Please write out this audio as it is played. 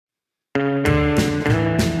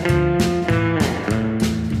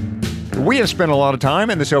We have spent a lot of time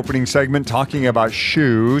in this opening segment talking about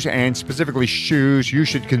shoes, and specifically shoes you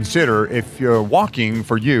should consider if walking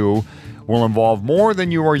for you will involve more than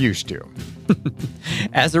you are used to.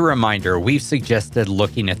 As a reminder, we've suggested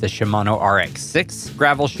looking at the Shimano RX6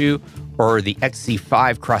 gravel shoe or the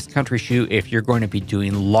XC5 cross-country shoe if you're going to be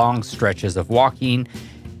doing long stretches of walking,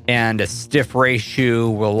 and a stiff race shoe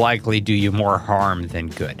will likely do you more harm than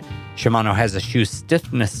good. Shimano has a shoe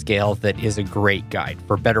stiffness scale that is a great guide.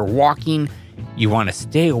 For better walking, you want to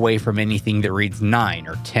stay away from anything that reads 9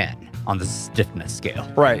 or 10 on the stiffness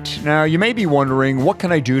scale. Right. Now, you may be wondering, what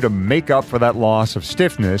can I do to make up for that loss of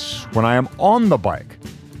stiffness when I am on the bike?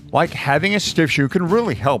 Like, having a stiff shoe can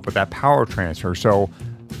really help with that power transfer. So,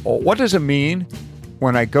 what does it mean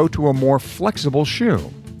when I go to a more flexible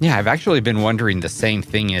shoe? Yeah, I've actually been wondering the same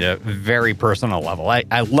thing at a very personal level.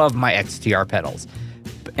 I love my XTR pedals,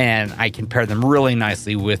 and I can pair them really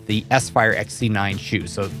nicely with the S-Fire XC9 shoe.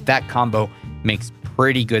 So that combo makes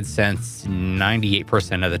pretty good sense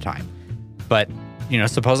 98% of the time. But,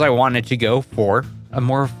 suppose I wanted to go for a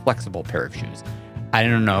more flexible pair of shoes. I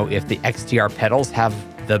don't know if the XTR pedals have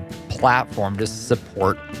the platform to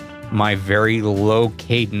support my very low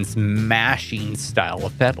cadence mashing style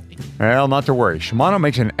of pedaling. Well, not to worry. Shimano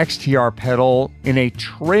makes an XTR pedal in a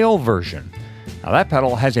trail version. Now, that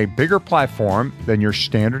pedal has a bigger platform than your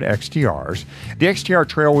standard XTRs. The XTR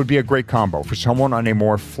Trail would be a great combo for someone on a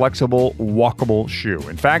more flexible, walkable shoe.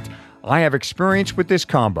 In fact, I have experience with this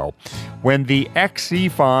combo. When the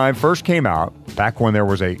XC5 first came out, back when there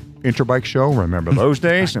was a Interbike show, remember those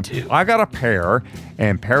days? I got a pair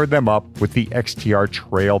and paired them up with the XTR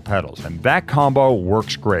Trail pedals, and that combo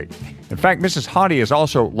works great. In fact, Mrs. Hottie is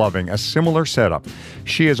also loving a similar setup.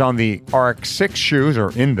 She is on the RX6 shoes,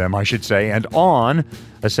 or in them, I should say, and on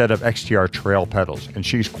a set of XTR Trail pedals, and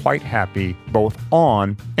she's quite happy both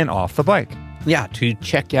on and off the bike. Yeah, to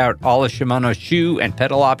check out all of Shimano's shoe and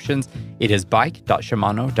pedal options, it is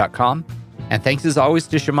bike.shimano.com. And thanks as always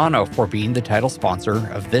to Shimano for being the title sponsor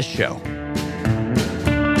of this show. 3,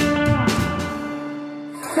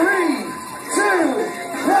 2,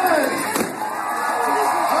 1.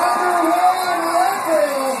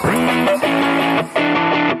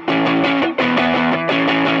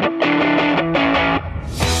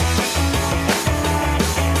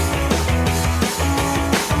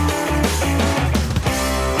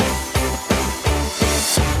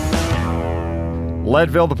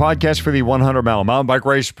 Leadville, the podcast for the 100-mile mountain bike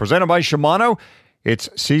race, presented by Shimano. It's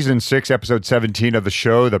Season 6, Episode 17 of the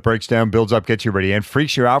show that breaks down, builds up, gets you ready, and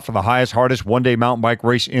freaks you out for the highest, hardest one-day mountain bike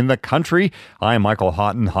race in the country. I am Michael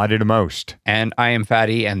Houghton, Hottie to most. And I am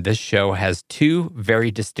Fatty, and this show has two very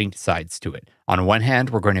distinct sides to it. On one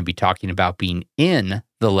hand, we're going to be talking about being in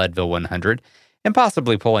the Leadville 100 and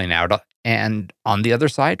possibly pulling out. And on the other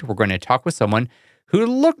side, we're going to talk with someone who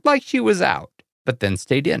looked like she was out, but then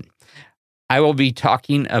stayed in. I will be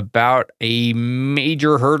talking about a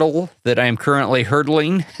major hurdle that I am currently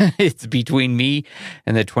hurdling. It's between me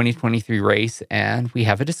and the 2023 race, and we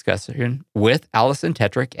have a discussion with Alison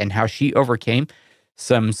Tetrick and how she overcame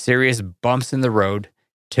some serious bumps in the road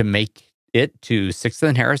to make it to 6th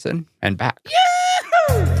and Harrison and back.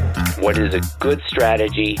 Yahoo! What is a good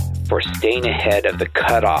strategy for staying ahead of the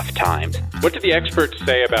cutoff times? What do the experts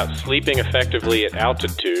say about sleeping effectively at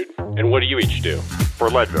altitude, and what do you each do? For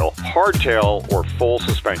Leadville, hardtail or full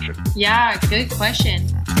suspension? Yeah, good question.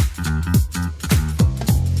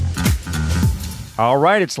 All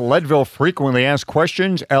right, it's Leadville Frequently Asked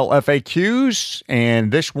Questions, LFAQs,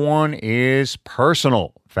 and this one is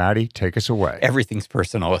personal. Fatty, take us away. Everything's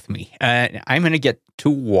personal with me. I'm going to get to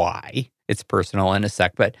why it's personal in a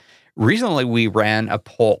sec, but recently we ran a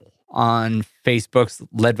poll on Facebook's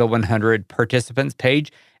Leadville 100 participants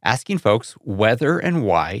page asking folks whether and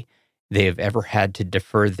why they have ever had to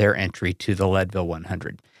defer their entry to the Leadville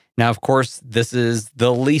 100. Now, of course, this is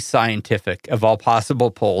the least scientific of all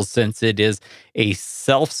possible polls since it is a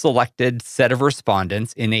self-selected set of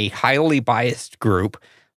respondents in a highly biased group,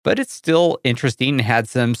 but it's still interesting and had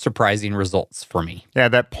some surprising results for me. Yeah,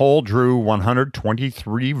 that poll drew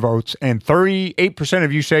 123 votes, and 38%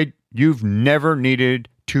 of you said you've never needed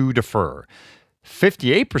to defer.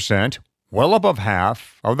 58%, well above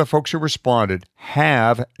half of the folks who responded,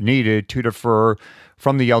 have needed to defer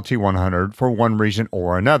from the LT100 for one reason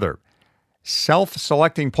or another.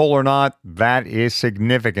 Self-selecting poll or not, that is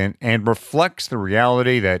significant and reflects the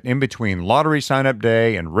reality that in between lottery sign-up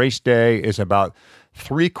day and race day is about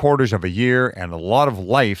 3/4 of a year, and a lot of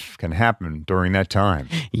life can happen during that time.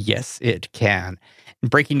 Yes, it can.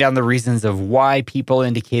 Breaking down the reasons of why people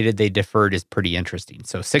indicated they deferred is pretty interesting.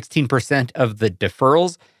 So 16% of the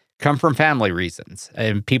deferrals come from family reasons.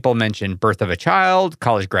 And people mention birth of a child,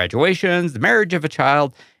 college graduations, the marriage of a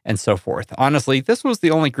child, and so forth. Honestly, this was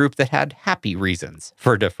the only group that had happy reasons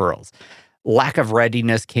for deferrals. Lack of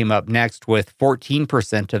readiness came up next with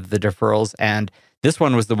 14% of the deferrals, and this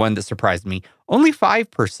one was the one that surprised me. Only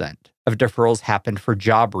 5% of deferrals happened for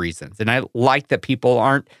job reasons. And I like that people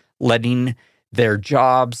aren't letting their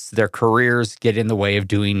jobs, their careers get in the way of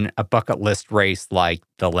doing a bucket list race like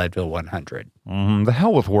the Leadville 100. The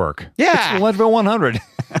hell with work. Yeah. It's the Leadville 100.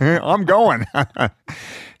 I'm going.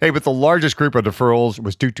 Hey, but the largest group of deferrals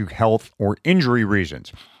was due to health or injury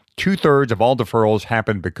reasons. 2/3 of all deferrals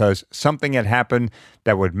happened because something had happened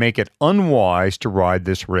that would make it unwise to ride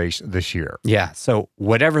this race this year. Yeah. So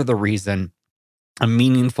whatever the reason, a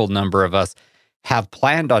meaningful number of us have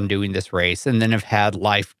planned on doing this race and then have had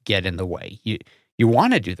life get in the way. You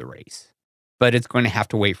want to do the race, but it's going to have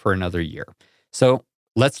to wait for another year. So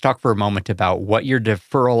let's talk for a moment about what your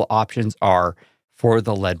deferral options are for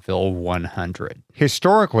the Leadville 100.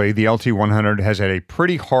 Historically, the LT 100 has had a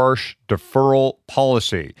pretty harsh deferral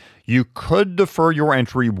policy. You could defer your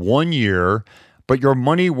entry 1 year, but your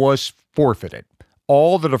money was forfeited.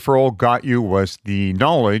 All the deferral got you was the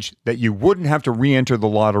knowledge that you wouldn't have to re-enter the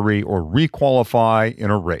lottery or re-qualify in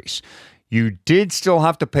a race. You did still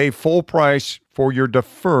have to pay full price for your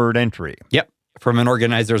deferred entry. Yep. From an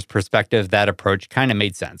organizer's perspective, that approach kind of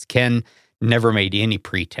made sense. Ken never made any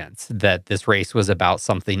pretense that this race was about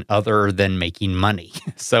something other than making money.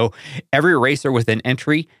 So every racer with an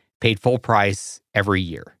entry paid full price every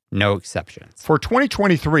year. No exceptions. For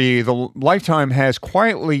 2023, the Lifetime has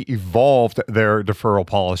quietly evolved their deferral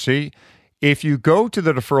policy. If you go to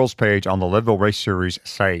the deferrals page on the Leadville Race Series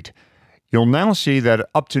site, you'll now see that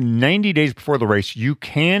up to 90 days before the race, you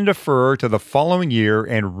can defer to the following year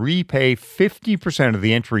and repay 50% of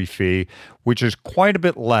the entry fee, which is quite a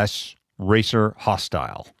bit less racer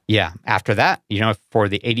hostile. Yeah. After that, for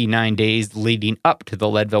the 89 days leading up to the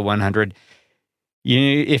Leadville 100,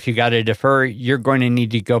 if you got to defer, you're going to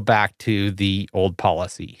need to go back to the old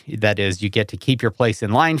policy. That is, you get to keep your place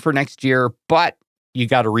in line for next year, but you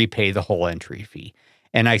got to repay the whole entry fee.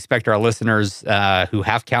 And I expect our listeners who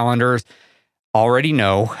have calendars already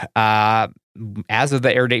know, as of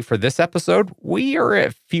the air date for this episode, we are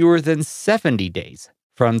at fewer than 70 days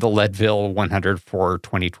from the Leadville 100 for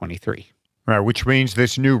 2023. Right, which means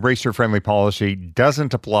this new racer-friendly policy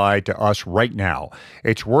doesn't apply to us right now.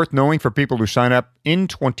 It's worth knowing for people who sign up in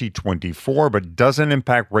 2024, but doesn't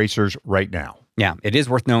impact racers right now. Yeah, it is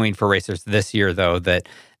worth knowing for racers this year, though, that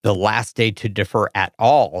the last day to defer at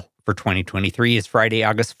all for 2023 is Friday,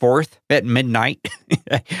 August 4th at midnight.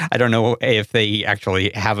 I don't know if they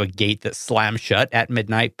actually have a gate that slams shut at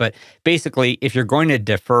midnight, but basically, if you're going to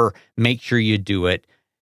defer, make sure you do it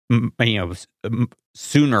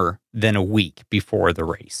sooner than a week before the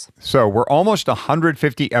race. So we're almost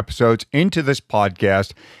 150 episodes into this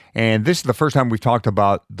podcast, and this is the first time we've talked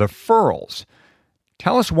about deferrals.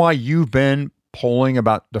 Tell us why you've been polling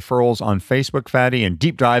about deferrals on Facebook, Fatty, and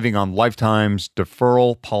deep diving on Lifetime's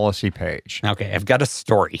deferral policy page. Okay, I've got a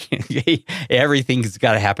story. Everything's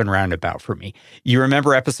got to happen roundabout for me. You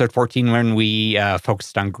remember episode 14 when we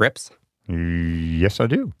focused on grips? Yes, I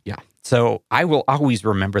do. Yeah. So I will always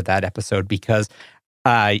remember that episode because,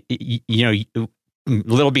 a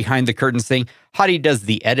little behind the curtains thing, Hottie does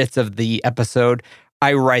the edits of the episode.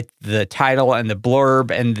 I write the title and the blurb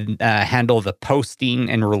and handle the posting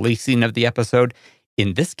and releasing of the episode.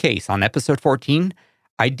 In this case, on episode 14,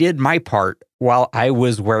 I did my part while I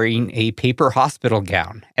was wearing a paper hospital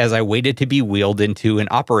gown as I waited to be wheeled into an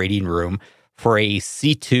operating room for a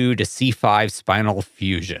C2 to C5 spinal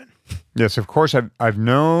fusion. Yes, of course, I've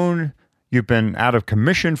known you've been out of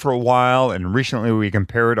commission for a while, and recently we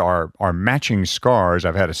compared our matching scars.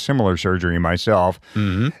 I've had a similar surgery myself,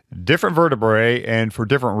 different vertebrae, and for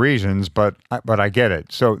different reasons, but I get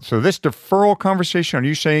it. So this deferral conversation, are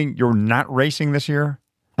you saying you're not racing this year?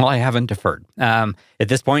 Well, I haven't deferred. At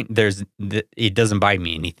this point, it doesn't buy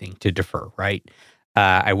me anything to defer, right?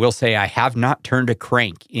 I will say I have not turned a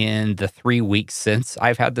crank in the 3 weeks since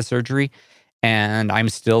I've had the surgery. And I'm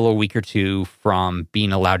still a week or two from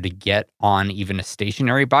being allowed to get on even a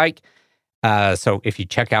stationary bike. So if you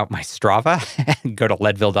check out my Strava and go to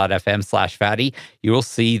leadville.fm/fatty, you will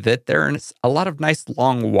see that there's a lot of nice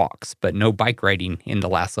long walks, but no bike riding in the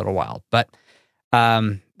last little while. But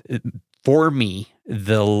for me,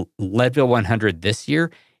 the Leadville 100 this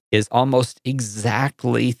year is almost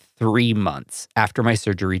exactly 3 months after my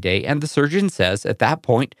surgery day. And the surgeon says at that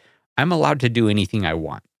point, I'm allowed to do anything I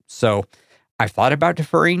want. So I've thought about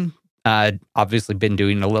deferring, obviously been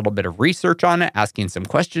doing a little bit of research on it, asking some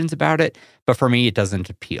questions about it, but for me, it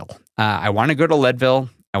doesn't appeal. I want to go to Leadville.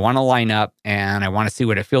 I want to line up and I want to see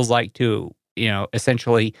what it feels like to,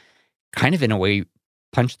 essentially kind of in a way,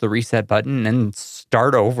 punch the reset button and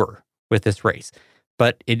start over with this race.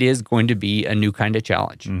 But it is going to be a new kind of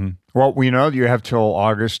challenge. Well, we know that you have till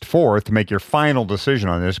August 4th to make your final decision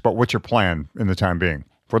on this, but what's your plan for the time being?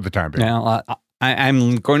 Now,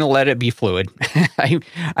 I'm going to let it be fluid.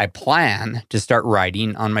 I plan to start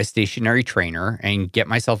riding on my stationary trainer and get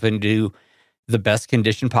myself into the best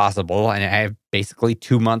condition possible. And I have basically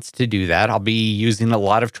 2 months to do that. I'll be using a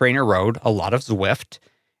lot of trainer road, a lot of Zwift.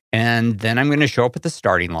 And then I'm going to show up at the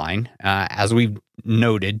starting line. As we've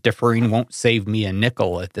noted, deferring won't save me a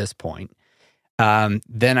nickel at this point.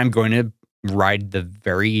 Then I'm going to ride the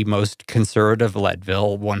very most conservative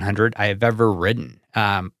Leadville 100 I have ever ridden.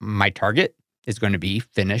 My target is going to be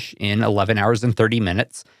finish in 11 hours and 30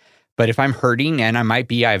 minutes. But if I'm hurting, and I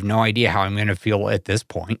have no idea how I'm going to feel at this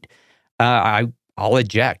point, I'll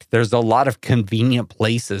eject. There's a lot of convenient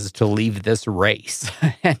places to leave this race.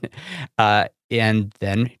 And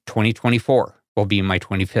then 2024 will be my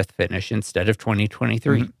 25th finish instead of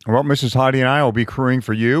 2023. Well, Mrs. Hottie and I will be crewing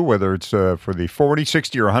for you, whether it's for the 40,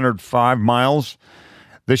 60, or 105 miles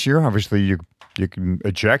this year. Obviously, you can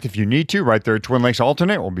eject if you need to right there at Twin Lakes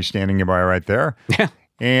Alternate. We'll be standing by right there.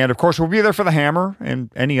 And, of course, we'll be there for the hammer and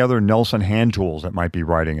any other Nelson hand tools that might be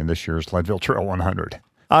riding in this year's Leadville Trail 100.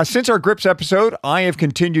 Since our grips episode, I have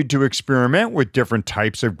continued to experiment with different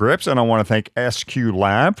types of grips, and I want to thank SQ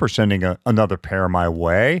Lab for sending another pair my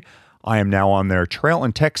way. I am now on their Trail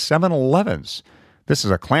and Tech 711s. This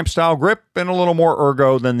is a clamp-style grip and a little more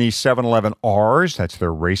ergo than the 711Rs. That's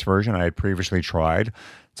their race version I had previously tried.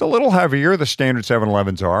 It's a little heavier, the standard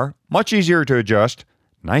 711s are. Much easier to adjust,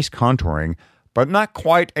 nice contouring, but not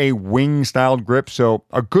quite a wing-styled grip, so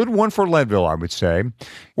a good one for Leadville, I would say.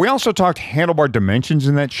 We also talked handlebar dimensions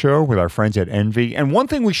in that show with our friends at Envy, and one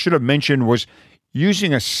thing we should have mentioned was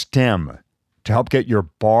using a stem to help get your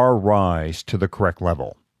bar rise to the correct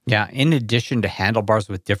level. Yeah, in addition to handlebars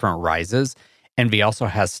with different rises, Envy also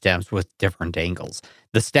has stems with different angles.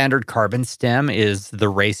 The standard carbon stem is the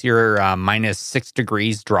racier minus 6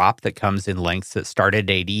 degrees drop that comes in lengths that start at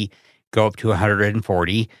 80, go up to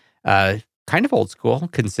 140. Kind of old school,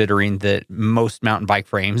 considering that most mountain bike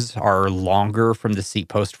frames are longer from the seat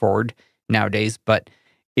post forward nowadays. But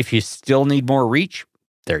if you still need more reach,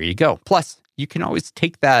 there you go. Plus, you can always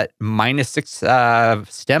take that minus 6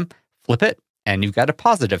 stem, flip it, and you've got a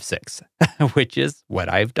positive 6, which is what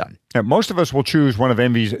I've done. Now, most of us will choose one of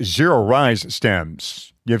Envy's zero rise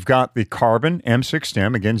stems. You've got the carbon M6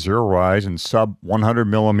 stem, again, zero rise and sub 100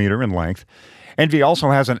 millimeter in length. Envy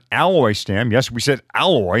also has an alloy stem. Yes, we said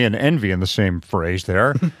alloy and Envy in the same phrase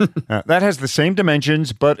there. That has the same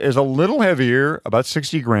dimensions, but is a little heavier, about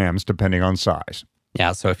 60 grams, depending on size.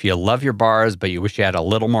 Yeah, so if you love your bars, but you wish you had a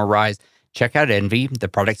little more rise, check out Envy. The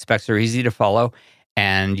product specs are easy to follow,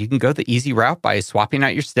 and you can go the easy route by swapping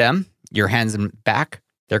out your stem, your hands and back.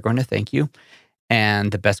 They're going to thank you.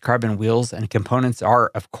 And the best carbon wheels and components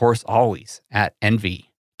are, of course, always at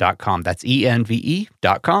Envy.com. That's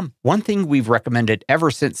ENVE.com. One thing we've recommended ever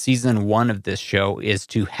since season 1 of this show is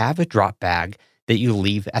to have a drop bag that you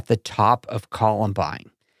leave at the top of Columbine,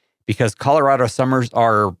 because Colorado summers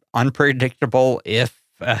are unpredictable. If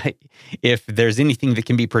there's anything that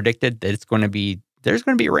can be predicted, that there's going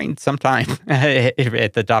to be rain sometime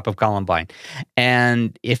at the top of Columbine.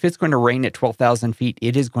 And if it's going to rain at 12,000 feet,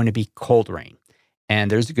 it is going to be cold rain. And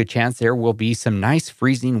there's a good chance there will be some nice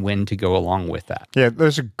freezing wind to go along with that. Yeah,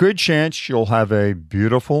 there's a good chance you'll have a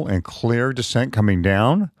beautiful and clear descent coming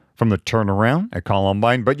down from the turnaround at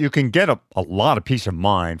Columbine, but you can get a lot of peace of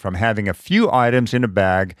mind from having a few items in a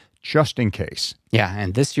bag just in case. Yeah,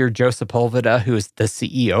 and this year, Joe Sepulveda, who is the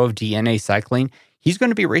CEO of DNA Cycling, he's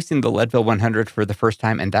going to be racing the Leadville 100 for the first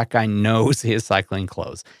time, and that guy knows his cycling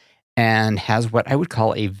clothes and has what I would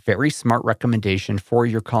call a very smart recommendation for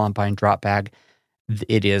your Columbine drop bag.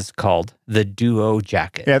 It is called the Duo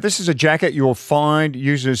Jacket. Yeah, this is a jacket you will find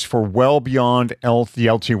uses for well beyond the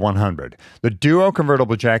LT100. The Duo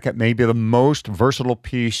convertible jacket may be the most versatile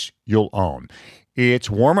piece you'll own. It's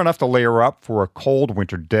warm enough to layer up for a cold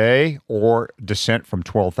winter day or descent from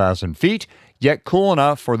 12,000 feet, yet cool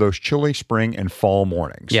enough for those chilly spring and fall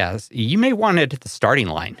mornings. Yes, you may want it at the starting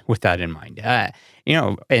line with that in mind.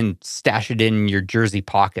 And stash it in your jersey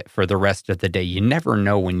pocket for the rest of the day. You never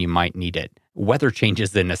know when you might need it. Weather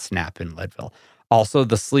changes in a snap in Leadville. Also,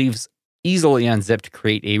 the sleeves easily unzip to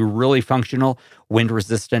create a really functional,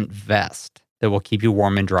 wind-resistant vest that will keep you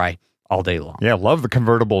warm and dry all day long. Yeah, love the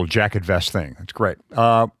convertible jacket vest thing. That's great.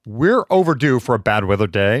 We're overdue for a bad weather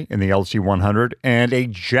day in the LC100, and a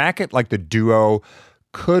jacket like the Duo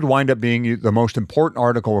could wind up being the most important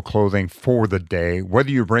article of clothing for the day, whether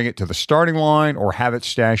you bring it to the starting line or have it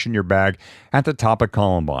stashed in your bag at the top of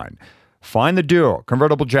Columbine. Find the Duo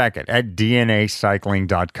convertible jacket at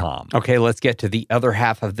dnacycling.com. Okay, let's get to the other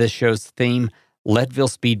half of this show's theme, Leadville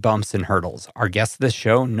speed bumps and hurdles. Our guest this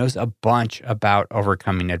show knows a bunch about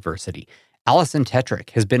overcoming adversity. Alison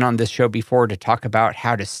Tetrick has been on this show before to talk about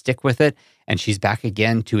how to stick with it, and she's back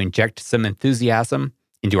again to inject some enthusiasm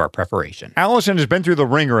into our preparation. Alison has been through the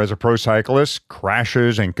ringer as a pro cyclist,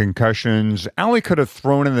 crashes and concussions. Allie could have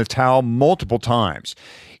thrown in the towel multiple times.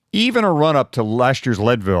 Even a run-up to last year's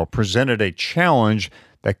Leadville presented a challenge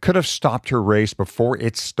that could have stopped her race before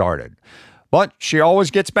it started. But she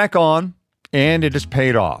always gets back on, and it has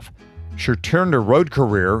paid off. She turned her road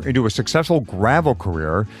career into a successful gravel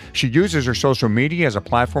career. She uses her social media as a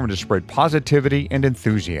platform to spread positivity and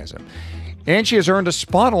enthusiasm. And she has earned a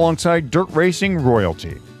spot alongside dirt racing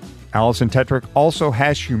royalty. Alison Tetrick also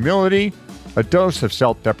has humility, a dose of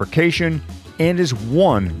self-deprecation, and is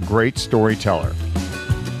one great storyteller.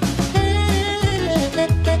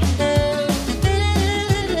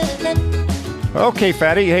 Okay,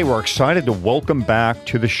 Fatty. Hey, we're excited to welcome back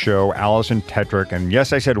to the show Alison Tetrick. And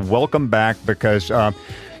yes, I said welcome back because,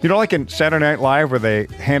 like in Saturday Night Live where they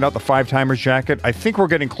hand out the 5-timers jacket, I think we're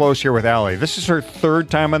getting close here with Allie. This is her 3rd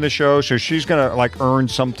time on the show, so she's going to earn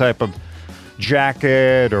some type of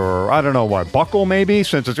jacket or I don't know what, buckle maybe,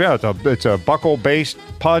 since it's a buckle-based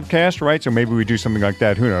podcast, right? So maybe we do something like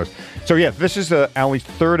that. Who knows? So yeah, this is Allie's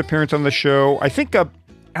 3rd appearance on the show. I think,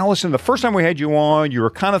 Alison, the first time we had you on, you were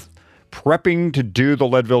kind of prepping to do the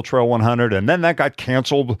Leadville Trail 100, and then that got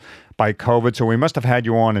canceled by COVID, so we must have had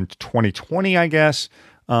you on in 2020, I guess.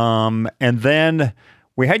 And then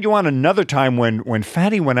we had you on another time when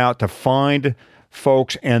Fatty went out to find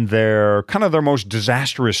folks and their most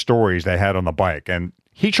disastrous stories they had on the bike, and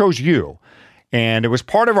he chose you. And it was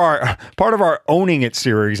part of our Owning It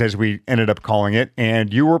series, as we ended up calling it,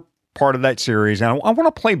 and you were part of that series. And I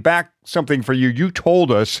want to play back something for you. You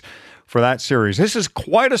told us for that series. This is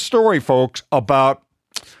quite a story, folks, about,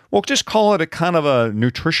 we'll just call it a kind of a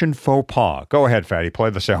nutrition faux pas. Go ahead, Fatty, play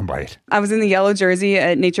the soundbite. I was in the yellow jersey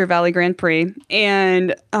at Nature Valley Grand Prix,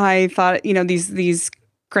 and I thought, these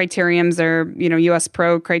criteriums are, U.S.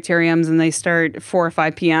 Pro criteriums, and they start 4 or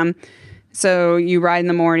 5 p.m. So you ride in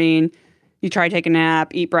the morning, you try to take a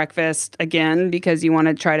nap, eat breakfast again, because you want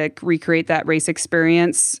to try to recreate that race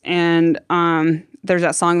experience. And there's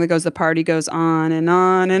that song that goes, the party goes on and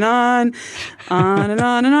on and on, on and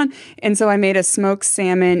on and on. And so I made a smoked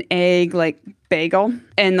salmon egg bagel.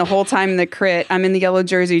 And the whole time in the crit, I'm in the yellow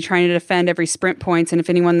jersey trying to defend every sprint points. And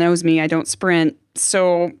if anyone knows me, I don't sprint.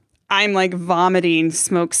 So I'm vomiting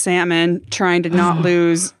smoked salmon, trying to not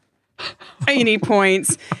lose any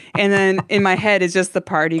points. And then in my head is just the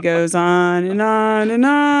party goes on and on and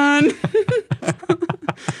on.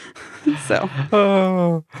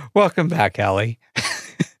 So, welcome back, Allie.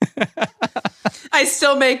 I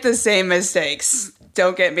still make the same mistakes.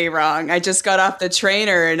 Don't get me wrong. I just got off the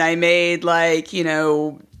trainer and I made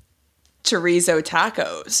chorizo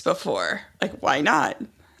tacos before. Why not?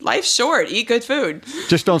 Life's short. Eat good food.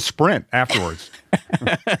 Just don't sprint afterwards.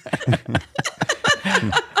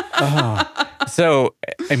 So,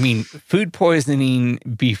 food poisoning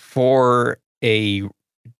before a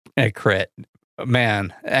crit.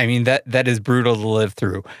 Man, that is brutal to live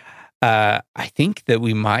through. I think that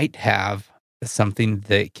we might have something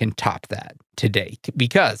that can top that today,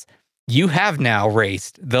 because you have now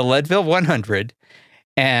raced the Leadville 100,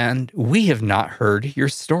 and we have not heard your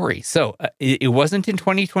story. So it wasn't in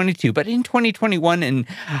 2022, but in 2021, and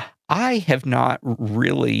I have not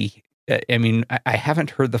really, I haven't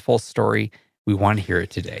heard the full story. We want to hear it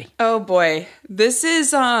today. Oh boy, this is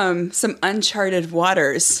some uncharted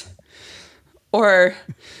waters. Or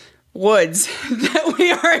woods that we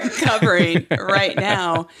are uncovering right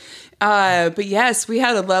now. But yes, we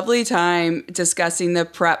had a lovely time discussing the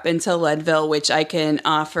prep into Leadville, which I can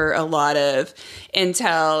offer a lot of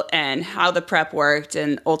intel and how the prep worked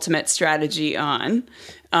and ultimate strategy on.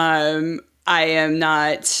 I am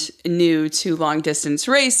not new to long distance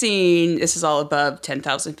racing. This is all above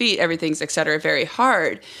 10,000 feet. Everything's, et cetera, very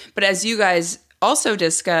hard. But as you guys also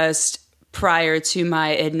discussed, prior to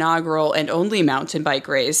my inaugural and only mountain bike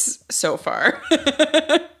race so far,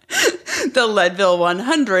 the Leadville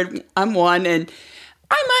 100, I'm one, and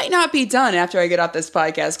I might not be done after I get off this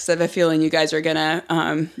podcast because I have a feeling you guys are going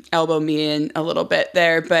to elbow me in a little bit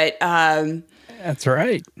there. But that's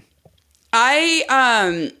right.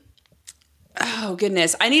 Oh,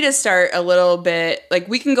 goodness. I need to start a little bit,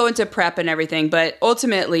 we can go into prep and everything, but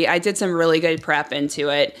ultimately I did some really good prep into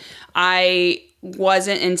it. I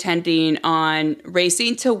wasn't intending on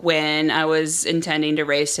racing to win. I was intending to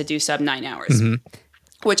race to do sub 9 hours,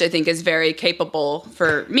 which I think is very capable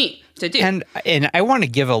for me to do. And I want to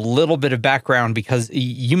give a little bit of background because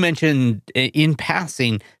you mentioned in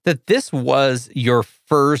passing that this was your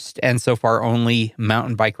first and so far only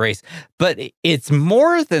mountain bike race. But it's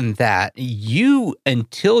more than that. You,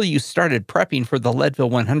 until you started prepping for the Leadville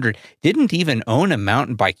 100, didn't even own a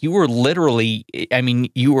mountain bike. You were literally, I mean,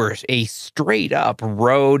 you were a straight up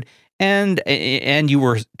road and you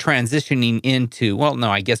were transitioning into, well, no,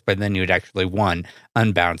 I guess by then you had actually won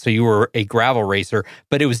Unbound. So you were a gravel racer,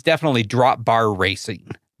 but it was definitely drop bar racing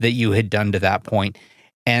that you had done to that point.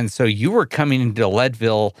 And so you were coming into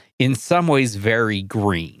Leadville in some ways very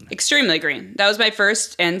green. Extremely green. That was my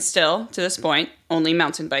first and still, to this point, only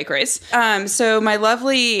mountain bike race. So my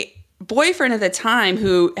lovely boyfriend at the time,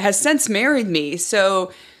 who has since married me,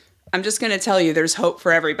 so I'm just going to tell you there's hope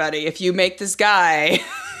for everybody. If you make this guy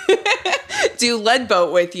do lead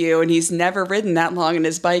boat with you, and he's never ridden that long on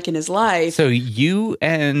his bike in his life. So you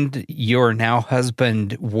and your now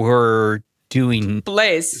husband were doing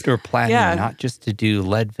Blaze. You're planning not just to do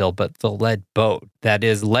Leadville, but the lead boat. That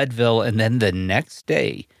is Leadville, and then the next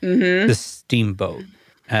day, the steamboat.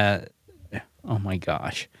 Oh my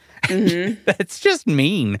gosh. That's just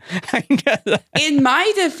mean. In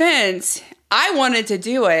my defense, I wanted to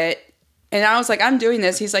do it. And I was like, I'm doing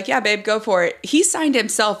this. He's like, yeah, babe, go for it. He signed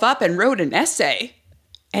himself up and wrote an essay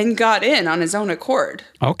and got in on his own accord.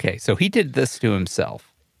 Okay, so he did this to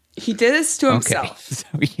himself. He did this to himself.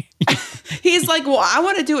 Okay. He's like, well, I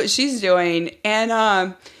want to do what she's doing.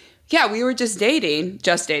 And yeah, we were just dating.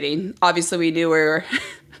 Obviously, we knew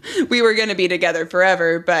we were going to be together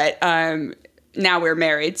forever. But now we're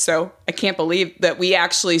married. So I can't believe that we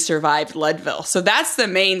actually survived Leadville. So that's the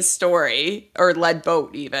main story, or lead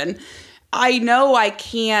boat even. I know I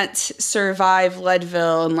can't survive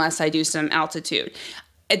Leadville unless I do some altitude.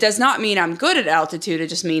 It does not mean I'm good at altitude. It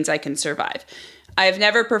just means I can survive. I've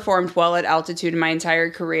never performed well at altitude in my entire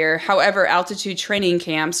career. However, altitude training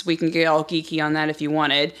camps, we can get all geeky on that if you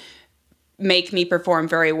wanted, make me perform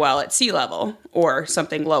very well at sea level or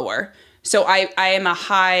something lower. So I am a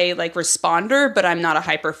high responder, but I'm not a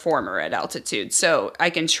high performer at altitude. So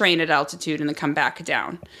I can train at altitude and then come back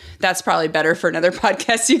down. That's probably better for another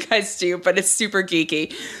podcast you guys do, but it's super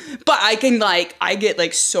geeky. But I can I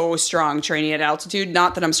get so strong training at altitude.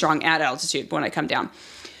 Not that I'm strong at altitude, but when I come down.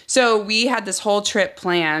 So we had this whole trip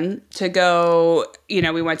planned to go,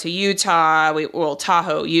 we went to Utah,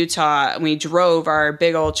 Tahoe, Utah, and we drove our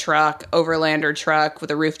big old truck, overlander truck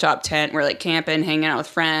with a rooftop tent. We're camping, hanging out with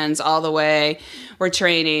friends all the way. We're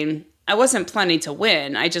training. I wasn't planning to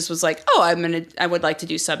win. I just was like, I would like to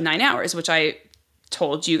do sub 9 hours, which I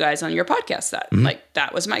told you guys on your podcast that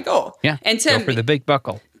that was my goal. Yeah. And go for the big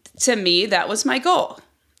buckle. To me, that was my goal.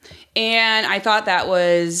 And I thought that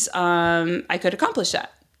was, I could accomplish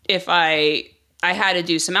that if I had to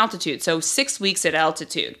do some altitude. So 6 weeks at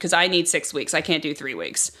altitude, because I need 6 weeks. I can't do 3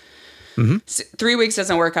 weeks. 3 weeks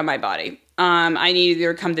doesn't work on my body. I need to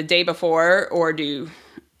either come the day before or do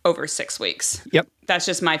over 6 weeks. Yep. That's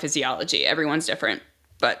just my physiology. Everyone's different,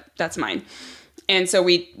 but that's mine. And so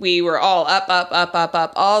we were all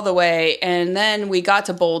up all the way. And then we got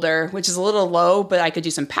to Boulder, which is a little low, but I could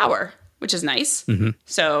do some power, which is nice.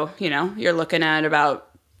 So, you're looking at about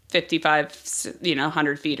 55,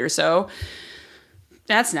 100 feet or so.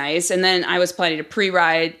 That's nice. And then I was planning to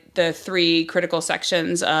pre-ride the 3 critical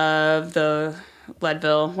sections of the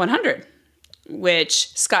Leadville 100, which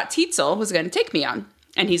Scott Tietzel was going to take me on.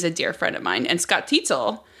 And he's a dear friend of mine. And Scott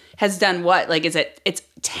Tietzel has done what? It's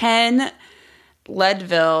 10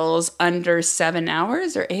 Leadvilles under 7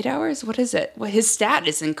 hours or 8 hours? What is it? Well, his stat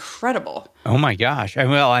is incredible. Oh my gosh.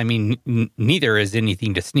 Well, I mean, neither is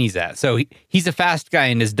anything to sneeze at. So he's a fast guy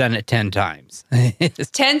and has done it 10 times.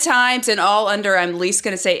 10 times and all under, I'm at least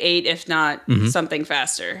going to say 8, if not something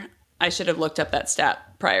faster. I should have looked up that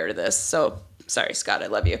stat prior to this. So sorry, Scott, I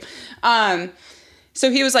love you. So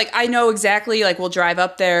he was like, I know exactly, we'll drive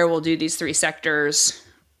up there. We'll do these 3 sectors.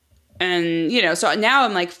 And, so now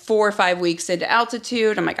I'm 4 or 5 weeks into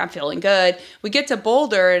altitude. I'm I'm feeling good. We get to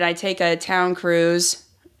Boulder and I take a town cruise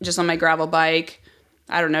just on my gravel bike.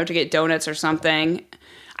 I don't know, to get donuts or something.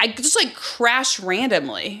 I just crash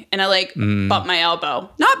randomly and I bump my elbow.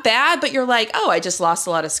 Not bad, but you're I just lost a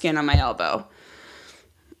lot of skin on my elbow.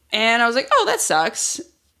 And I was oh, that sucks.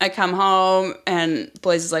 I come home and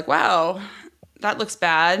Blaze is wow, that looks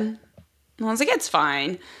bad. And I was it's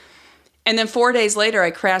fine. And then 4 days later,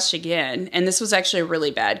 I crashed again. And this was actually a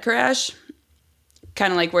really bad crash.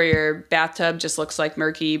 Kind of where your bathtub just looks like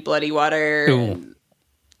murky, bloody water. And,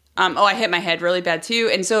 I hit my head really bad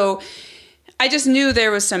too. And so I just knew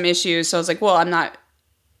there was some issues. So I was like, well, I'm not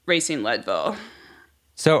racing Leadville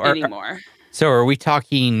anymore. So are we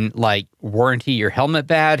talking like warranty, your helmet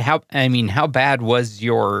bad? How bad was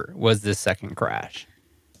this second crash?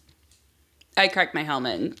 I cracked my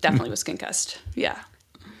helmet and definitely was concussed. Yeah.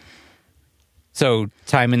 So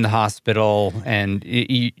time in the hospital and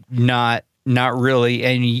not really.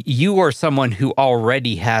 And you are someone who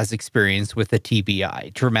already has experience with a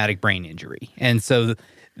TBI, traumatic brain injury. And so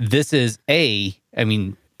this is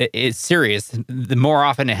it's serious. The more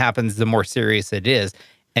often it happens, the more serious it is.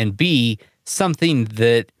 And B, something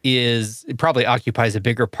that probably occupies a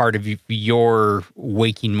bigger part of your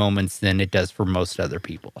waking moments than it does for most other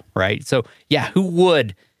people, right? So yeah, who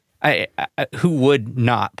would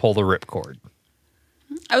not pull the ripcord?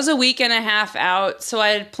 I was a week and a half out, so I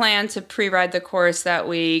had planned to pre-ride the course that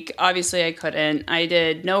week. Obviously, I couldn't. I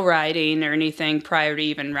did no riding or anything prior to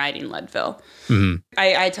even riding Leadville. Mm-hmm.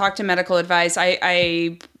 I talked to medical advice.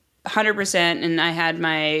 I 100%, and I had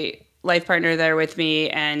my life partner there with me,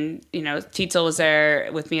 and Tietzel was there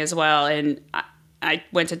with me as well, and I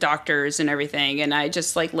went to doctors and everything, and I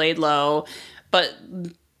just laid low, but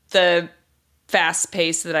the fast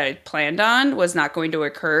pace that I had planned on was not going to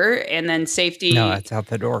occur, and then safety. No, that's out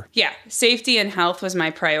the door. Yeah, safety and health was my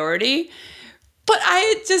priority. But I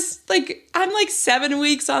had just I'm 7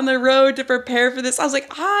 weeks on the road to prepare for this. I was like,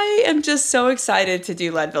 I am just so excited to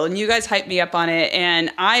do Leadville. And you guys hyped me up on it.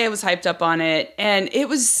 And I was hyped up on it. And it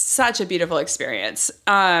was such a beautiful experience.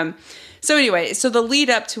 So anyway, the lead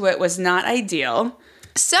up to it was not ideal.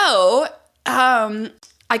 So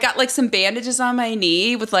I got some bandages on my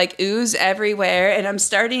knee with ooze everywhere. And I'm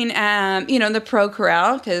starting, in the pro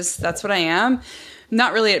corral, because that's what I am.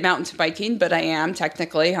 Not really at mountain biking, but I am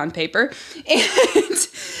technically on paper.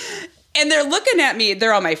 And they're looking at me.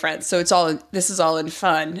 They're all my friends. So this is all in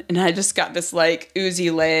fun. And I just got this oozy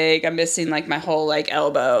leg. I'm missing my whole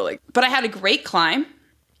elbow. But I had a great climb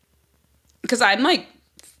because I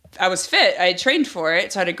was fit. I had trained for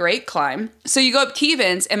it. So I had a great climb. So you go up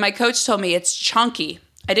Kevins and my coach told me it's chunky.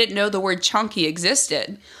 I didn't know the word chunky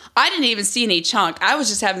existed. I didn't even see any chunk. I was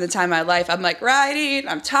just having the time of my life. I'm riding,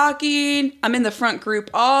 I'm talking. I'm in the front group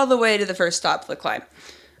all the way to the first stop of the climb.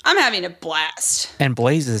 I'm having a blast. And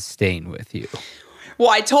Blaze is staying with you. Well,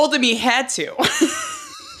 I told him he had to.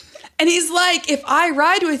 And he's like, if I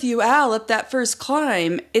ride with you, Al, up that first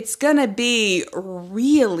climb, it's going to be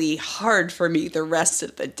really hard for me the rest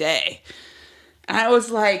of the day. And I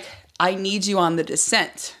was like, I need you on the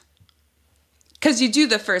descent. Because you do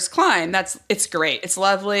the first climb, it's great. It's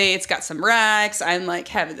lovely. It's got some racks. I'm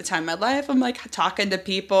having the time of my life. I'm talking to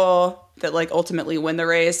people that ultimately win the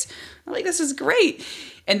race. I'm this is great.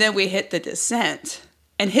 And then we hit the descent.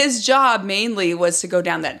 And his job mainly was to go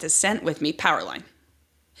down that descent with me, Powerline.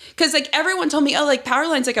 Because everyone told me,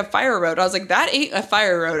 Powerline's a fire road. I was that ain't a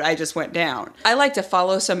fire road I just went down. I like to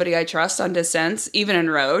follow somebody I trust on descents, even in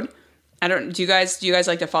road. Do you guys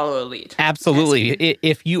like to follow a lead? Absolutely.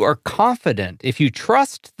 If you are confident, if you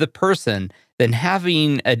trust the person, then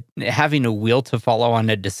having a wheel to follow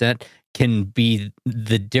on a descent can be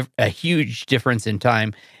a huge difference in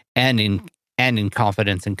time and in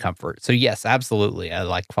confidence and comfort. So yes, absolutely. I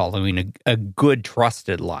like following a good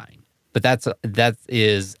trusted line. But that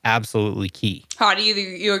is absolutely key. How do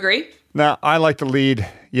you agree? Now, I like to lead,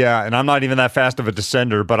 yeah, and I'm not even that fast of a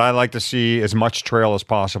descender, but I like to see as much trail as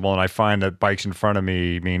possible, and I find that bikes in front of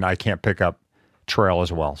me mean I can't pick up trail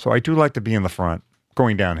as well. So I do like to be in the front,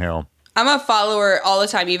 going downhill. I'm a follower all the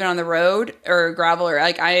time, even on the road or gravel or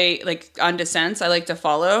on descents, I like to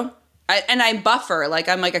follow. I buffer,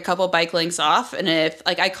 I'm a couple bike lengths off, and if,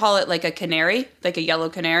 I call it a canary, a yellow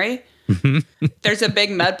canary. There's a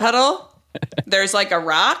big mud puddle. There's a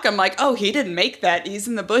rock. I'm oh, he didn't make that. He's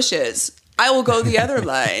in the bushes. I will go the other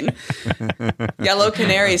line. Yellow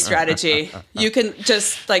canary strategy. You can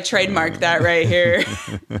just trademark that right here.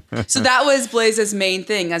 So that was Blaze's main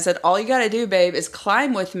thing. I said, all you got to do, babe, is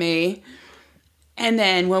climb with me. And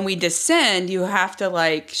then when we descend, you have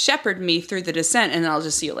to shepherd me through the descent, and then I'll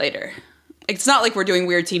just see you later. It's not we're doing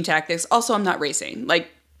weird team tactics. Also, I'm not racing.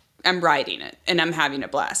 I'm riding it, and I'm having a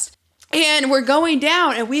blast. And we're going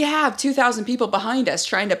down, and we have 2,000 people behind us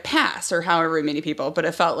trying to pass, or however many people, but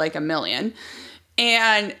it felt like a million.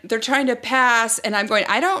 And they're trying to pass, and I'm going,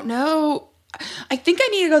 I don't know. I think I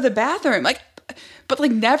need to go to the bathroom. But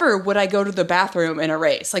never would I go to the bathroom in a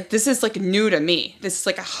race. This is new to me. This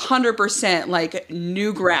is 100%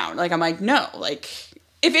 new ground. I'm no.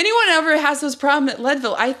 If anyone ever has this problem at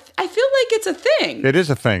Leadville, I feel it's a thing. It is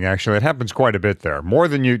a thing, actually. It happens quite a bit there.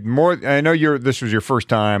 I know this was your first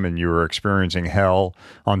time and you were experiencing hell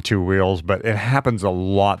on two wheels, but it happens a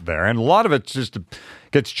lot there. And a lot of it's just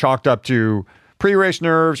gets chalked up to pre-race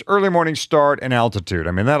nerves, early morning start, and altitude.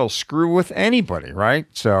 I mean, that'll screw with anybody, right?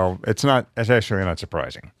 So it's actually not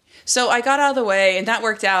surprising. So I got out of the way, and that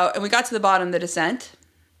worked out, and we got to the bottom of the descent.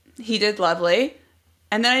 He did lovely.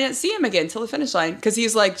 And then I didn't see him again until the finish line because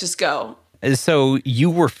he's like, just go. So you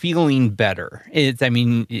were feeling better.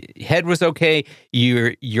 Head was okay.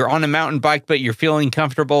 You're on a mountain bike, but you're feeling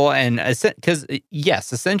comfortable. And because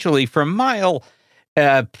yes, essentially from mile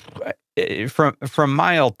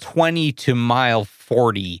 20 to mile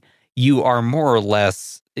 40, you are more or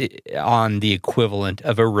less on the equivalent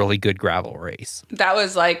of a really good gravel race. That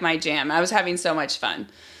was like my jam. I was having so much fun.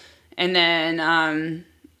 And then,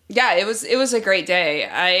 it was a great day.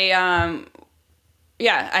 I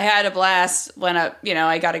had a blast. Went up,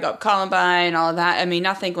 I got to go up Columbine, all of that. I mean,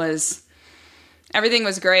 everything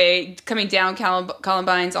was great. Coming down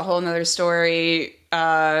Columbine's a whole nother story.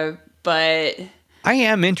 But I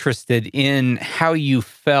am interested in how you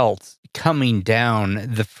felt coming down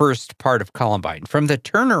the first part of Columbine, from the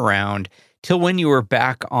turnaround till when you were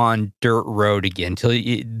back on dirt road again, till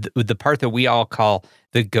the part that we all call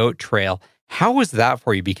the goat trail. How was that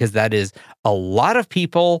for you? Because that is a lot of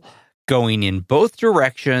people going in both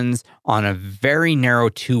directions on a very narrow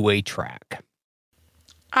two-way track.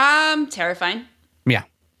 Terrifying. Yeah.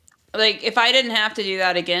 Like, if I didn't have to do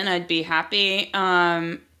that again, I'd be happy.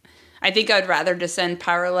 I think I'd rather descend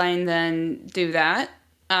Powerline than do that.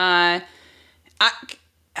 I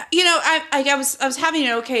was having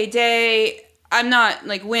an okay day. I'm not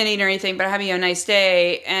like winning or anything, but I'm having a nice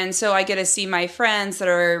day. And so I get to see my friends that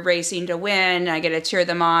are racing to win. I get to cheer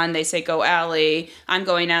them on. They say, go Allie. I'm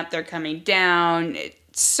going out, they're coming down.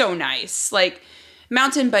 It's so nice. Like,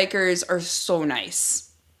 mountain bikers are so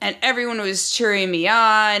nice. And everyone was cheering me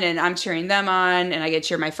on, and I'm cheering them on. And I get to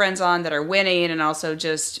cheer my friends on that are winning, and also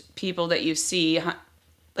just people that you see.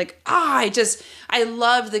 Like, I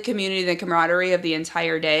love the community, the camaraderie of the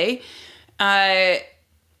entire day. I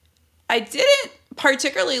didn't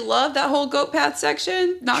particularly love that whole goat path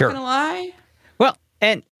section, not Sure. gonna lie. Well,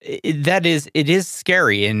 and it is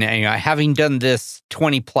scary. And having done this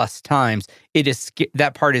 20 plus times,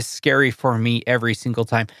 that part is scary for me every single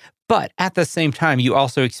time. But at the same time, you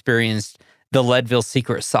also experienced the Leadville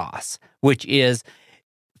secret sauce, which is,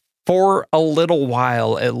 for a little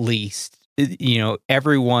while at least,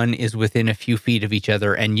 everyone is within a few feet of each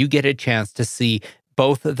other, and you get a chance to see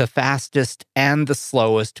both the fastest and the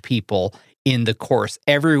slowest people in the course.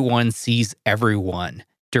 Everyone sees everyone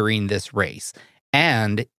during this race.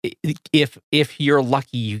 And if you're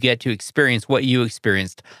lucky, you get to experience what you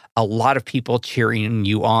experienced, a lot of people cheering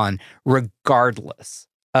you on, regardless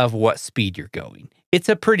of what speed you're going. It's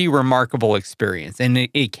a pretty remarkable experience, and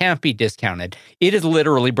it can't be discounted. It has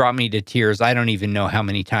literally brought me to tears. I don't even know how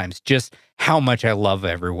many times, just how much I love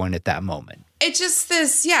everyone at that moment. It's just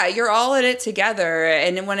this, you're all in it together.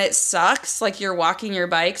 And when it sucks, like, you're walking your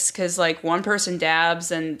bikes because, like, one person dabs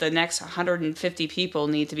and the next 150 people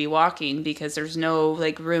need to be walking because there's no,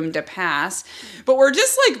 like, room to pass. But we're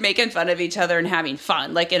just, like, making fun of each other and having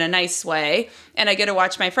fun, like, in a nice way. And I get to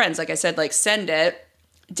watch my friends, like I said, like, send it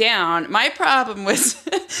down. My problem was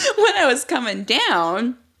when I was coming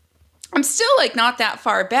down, I'm still, like, not that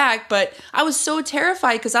far back, but I was so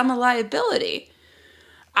terrified because I'm a liability.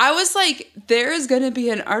 I was like, there's going to be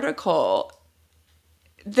an article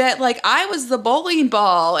that, like, I was the bowling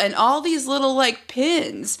ball and all these little, like,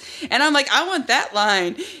 pins. And I'm like, I want that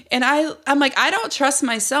line. And I'm like, I don't trust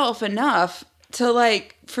myself enough to,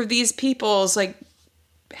 like, for these people's, like,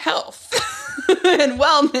 health and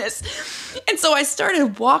wellness. And so I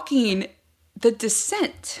started walking the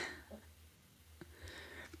descent.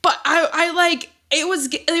 But I like, it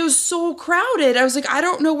was so crowded. I was like, I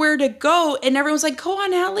don't know where to go. And everyone's like, go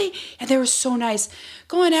on, Allie. And they were so nice.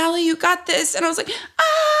 Go on, Allie, you got this. And I was like,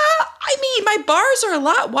 my bars are a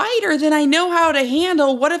lot wider than I know how to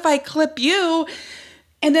handle. What if I clip you?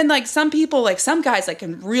 And then, like, some people, like, some guys, like,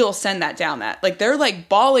 can send that down that. Like, they're, like,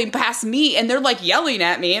 bawling past me, and they're, like, yelling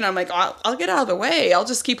at me. And I'm like, I'll get out of the way. I'll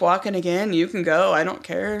just keep walking again. You can go. I don't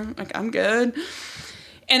care. Like, I'm good.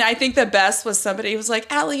 And I think the best was somebody who was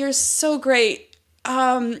like, Allie, you're so great.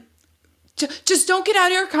 Just don't get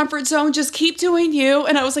out of your comfort zone. Just keep doing you.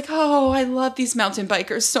 And I was like, oh, I love these mountain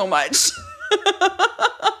bikers so much.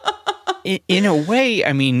 In a way,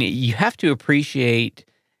 I mean, you have to appreciate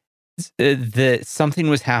that something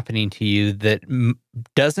was happening to you that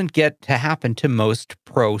doesn't get to happen to most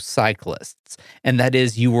pro cyclists. And that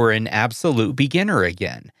is, you were an absolute beginner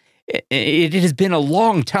again. It has been a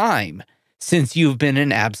long time since you've been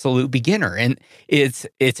an absolute beginner. And it's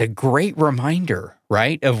a great reminder,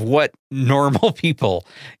 right, of what normal people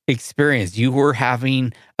experience. You were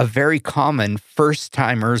having a very common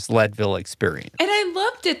first-timers Leadville experience. And I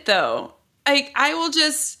loved it, though. I will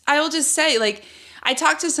just say, like, I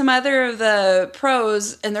talked to some other of the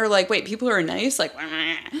pros, and they're like, wait, people are nice? Like,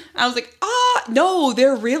 I was like, no,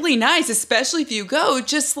 they're really nice, especially if you go.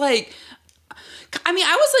 Just like, I mean,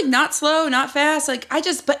 I was like not slow, not fast. Like,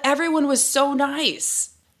 but everyone was so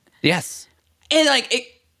nice. Yes. And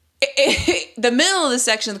like, the middle of the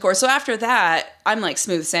section of the course, so after that, I'm like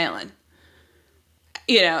smooth sailing.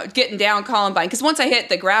 You know, getting down Columbine. Because once I hit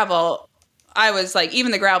the gravel, I was like,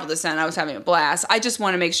 even the gravel descent, I was having a blast. I just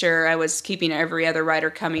want to make sure I was keeping every other rider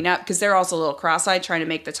coming up because they're also a little cross-eyed trying to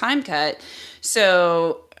make the time cut.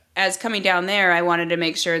 So as coming down there, I wanted to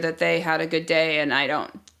make sure that they had a good day, and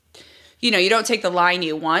you don't take the line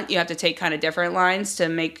you want. You have to take kind of different lines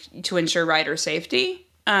to ensure rider safety.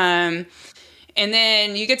 And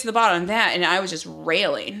then you get to the bottom of that, and I was just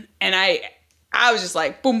railing, and I was just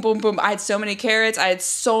like, boom, boom, boom. I had so many carrots. I had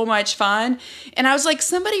so much fun. And I was like,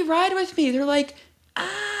 somebody ride with me. They're like,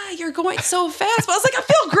 you're going so fast. But I was like, I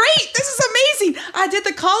feel great. This is amazing. I did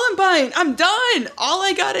the Columbine. I'm done. All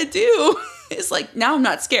I got to do is like, now I'm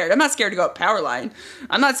not scared. I'm not scared to go up power line.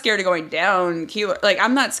 I'm not scared of going down Keeler. Like,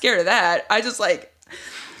 I'm not scared of that. I just like,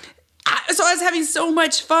 so I was having so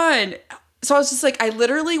much fun. So I was just like, I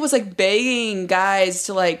literally was like begging guys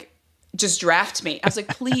to like, just draft me. I was like,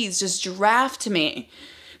 please, just draft me.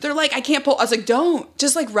 They're like, I can't pull. I was like, don't.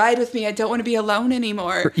 Just like ride with me. I don't want to be alone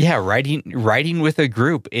anymore. Yeah, riding with a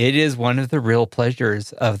group. It is one of the real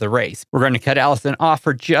pleasures of the race. We're going to cut Alison off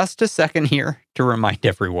for just a second here to remind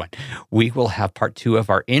everyone. We will have part 2 of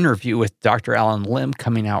our interview with Dr. Alan Lim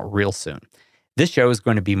coming out real soon. This show is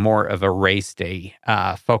going to be more of a race day,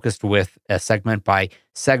 focused with a segment by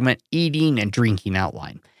segment eating and drinking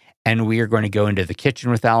outline. And we are going to go into the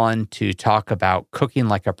kitchen with Alan to talk about cooking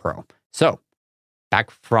like a pro. So,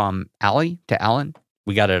 back from Allie to Alan,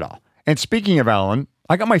 we got it all. And speaking of Alan,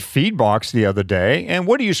 I got my feed box the other day, and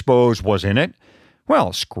what do you suppose was in it?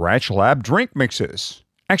 Well, Scratch Lab drink mixes.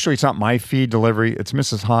 Actually, it's not my feed delivery. It's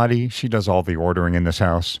Mrs. Hottie. She does all the ordering in this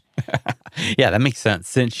house. Yeah, that makes sense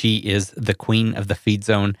since she is the queen of the feed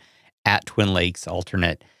zone at Twin Lakes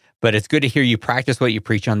Alternate. But it's good to hear you practice what you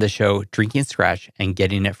preach on this show, drinking Scratch and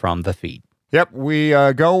getting it from the feed. Yep, we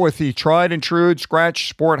go with the tried and true Scratch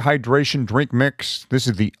Sport Hydration Drink Mix. This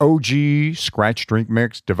is the OG Scratch Drink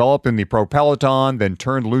Mix, developed in the Pro Peloton, then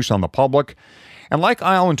turned loose on the public. And like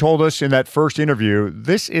Alan told us in that first interview,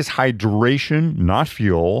 this is hydration, not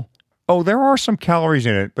fuel. Oh, there are some calories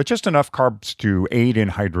in it, but just enough carbs to aid in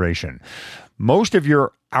hydration. Most of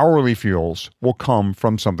your hourly fuels will come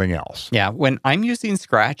from something else. Yeah, when I'm using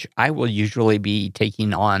Scratch, I will usually be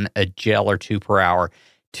taking on a gel or 2 per hour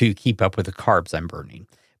to keep up with the carbs I'm burning.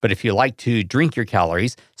 But if you like to drink your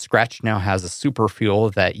calories, Scratch now has a super fuel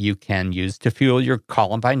that you can use to fuel your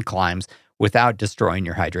Columbine climbs without destroying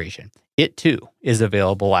your hydration. It, too, is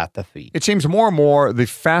available at the feed. It seems more and more the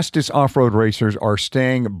fastest off-road racers are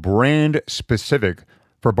staying brand-specific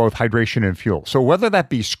for both hydration and fuel. So whether that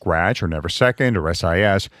be Scratch or Never Second or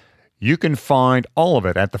SIS, you can find all of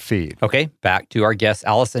it at the feed. Okay, back to our guest,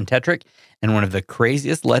 Alison Tetrick, and one of the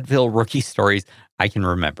craziest Leadville rookie stories I can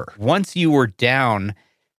remember. Once you were down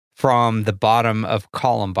from the bottom of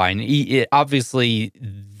Columbine, obviously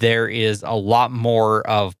there is a lot more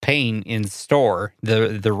of pain in store.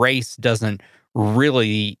 The race doesn't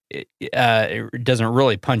really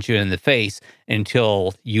punch you in the face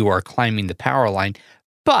until you are climbing the power line.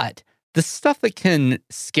 But the stuff that can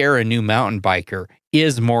scare a new mountain biker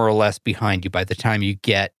is more or less behind you by the time you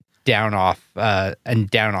get down off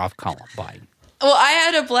Columbine. Well, I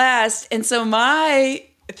had a blast, and so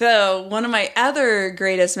one of my other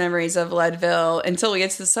greatest memories of Leadville, until we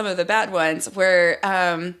get to some of the bad ones, where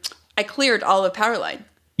I cleared all of Powerline.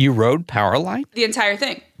 You rode Powerline? The entire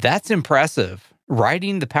thing. That's impressive.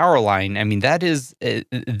 Riding the Powerline, I mean, that is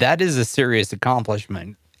a serious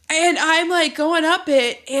accomplishment. And I'm like going up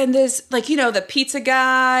it, and this, like, the pizza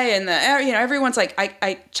guy and everyone's like,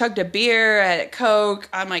 I chugged a beer, I had a Coke.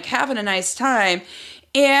 I'm like having a nice time,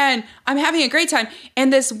 and I'm having a great time.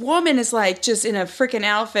 And this woman is like just in a freaking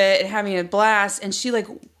outfit and having a blast. And she like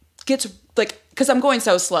gets like, cause I'm going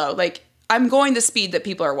so slow, like I'm going the speed that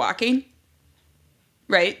people are walking,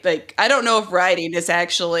 right? Like, I don't know if riding is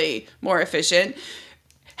actually more efficient.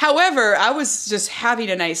 However, I was just having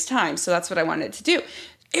a nice time. So that's what I wanted to do.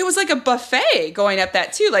 It was like a buffet going up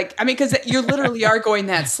that too. Like, I mean, because you literally are going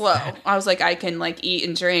that slow. I was like, I can like eat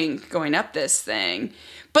and drink going up this thing.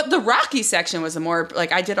 But the rocky section was more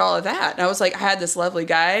like, I did all of that. And I was like, I had this lovely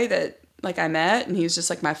guy that like I met, and he was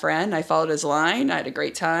just like my friend. I followed his line. I had a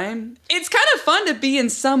great time. It's kind of fun to be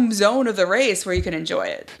in some zone of the race where you can enjoy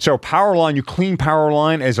it. So power line, you clean power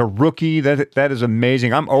line as a rookie. That is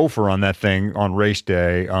amazing. I'm over on that thing on race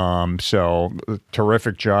day. So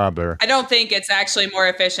terrific job there. I don't think it's actually more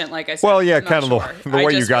efficient, like I said. Well, yeah, I'm kind of not the sure.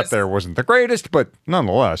 way you got there wasn't the greatest, but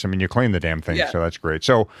nonetheless, I mean, you cleaned the damn thing, so that's great.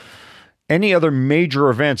 So any other major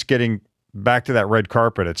events getting back to that red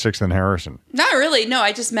carpet at 6th and Harrison? Not really. No,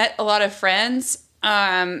 I just met a lot of friends.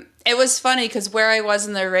 It was funny because where I was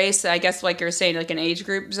in the race, I guess like you were saying, like an age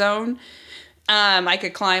group zone, I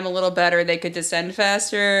could climb a little better. They could descend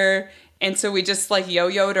faster. And so we just like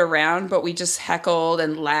yo-yoed around, but we just heckled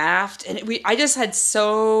and laughed. And I just had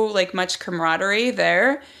so like much camaraderie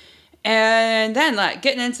there. And then like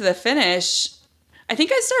getting into the finish, I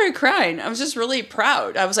think I started crying. I was just really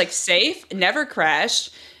proud. I was like safe, never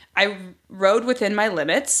crashed. I rode within my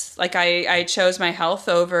limits. Like I chose my health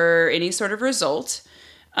over any sort of result.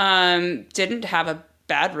 Didn't have a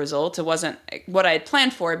bad result. It wasn't what I had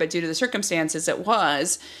planned for, but due to the circumstances, it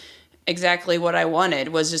was exactly what I wanted.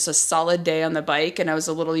 It was just a solid day on the bike, and I was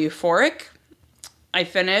a little euphoric. I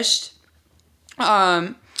finished,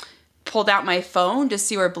 pulled out my phone to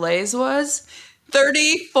see where Blaze was.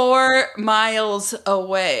 34 miles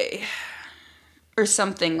away or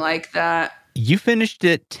something like that. You finished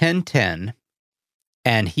at 10:10,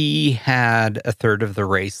 and he had a third of the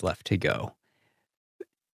race left to go.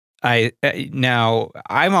 Now,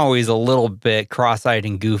 I'm always a little bit cross-eyed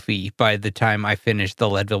and goofy by the time I finish the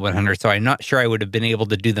Leadville 100, so I'm not sure I would have been able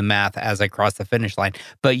to do the math as I crossed the finish line,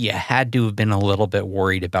 but you had to have been a little bit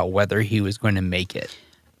worried about whether he was going to make it.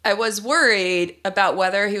 I was worried about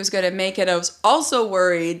whether he was going to make it. I was also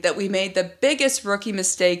worried that we made the biggest rookie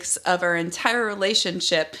mistakes of our entire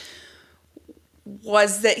relationship,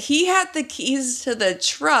 was that he had the keys to the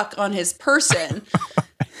truck on his person.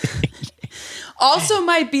 Also,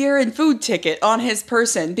 my beer and food ticket on his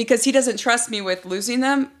person, because he doesn't trust me without losing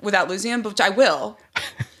them, which I will.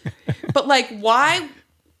 But like, why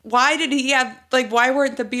did he have, like, why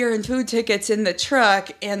weren't the beer and food tickets in the truck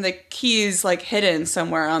and the keys like hidden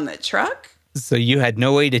somewhere on the truck? So you had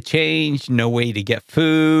no way to change, no way to get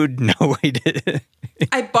food, no way to...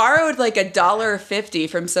 I borrowed like $1.50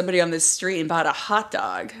 from somebody on the street and bought a hot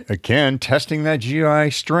dog. Again, testing that GI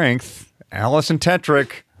strength. Alison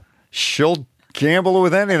Tetrick, she'll gamble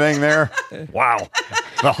with anything there. Wow.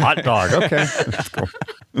 The hot dog. Okay. That's cool.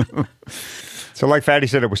 So like Fatty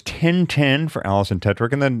said, it was 10:10 for Alison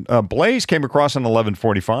Tetrick. And then Blaze came across an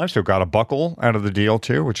 11:45, so got a buckle out of the deal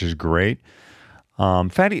too, which is great.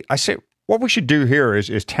 Fatty, I say what we should do here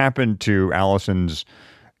is tap into Alison's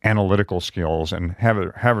analytical skills and have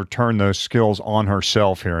her turn those skills on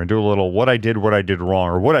herself here and do a little what I did wrong,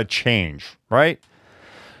 or what I'd change, right?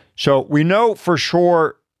 So we know for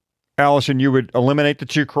sure, Alison, you would eliminate the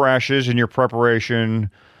 2 crashes in your preparation.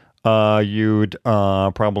 You'd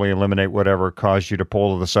probably eliminate whatever caused you to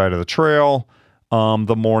pull to the side of the trail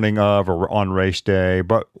the morning of or on race day.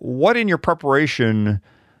 But what in your preparation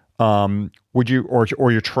would you,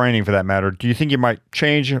 or your training for that matter, do you think you might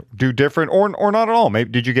change, do different, or not at all?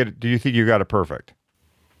 Maybe do you think you got it perfect?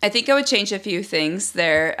 I think I would change a few things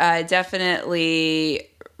there. Definitely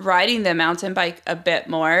riding the mountain bike a bit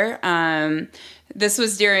more. This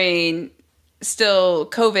was during still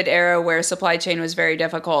COVID era where supply chain was very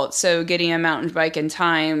difficult. So getting a mountain bike in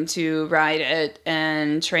time to ride it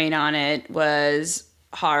and train on it was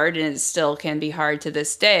hard, and it still can be hard to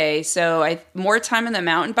this day. So more time on the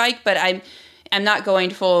mountain bike, but I'm not going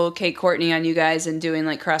full Kate Courtney on you guys and doing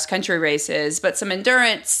like cross country races, but some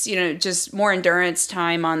endurance, just more endurance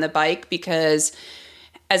time on the bike, because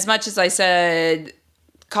as much as I said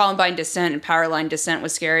Columbine descent and Powerline descent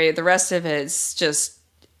was scary, the rest of it's just,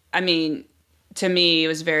 to me, it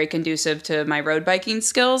was very conducive to my road biking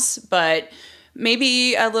skills, but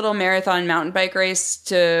maybe a little marathon mountain bike race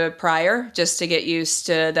to prior, just to get used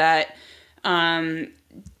to that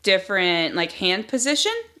different like hand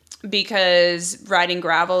position, because riding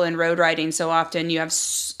gravel and road riding so often, you have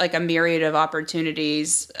like a myriad of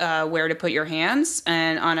opportunities where to put your hands.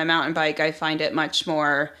 And on a mountain bike, I find it much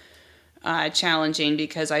more challenging,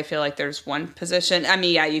 because I feel like there's one position.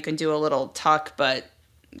 Yeah, you can do a little tuck, but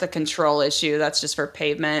the control issue, that's just for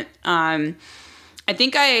pavement. I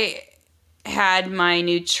think I had my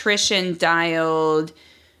nutrition dialed.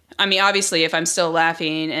 Obviously, if I'm still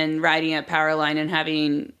laughing and riding at Powerline and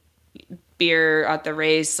having beer at the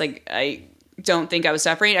race, like, I don't think I was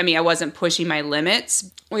suffering. I wasn't pushing my limits.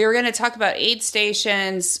 We were going to talk about aid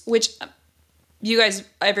stations, which you guys,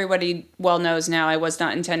 everybody well knows now, I was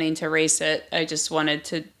not intending to race it. I just wanted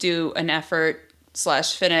to do an effort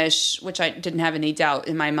start/finish, which I didn't have any doubt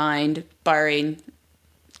in my mind, barring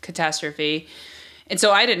catastrophe. And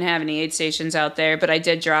so I didn't have any aid stations out there, but I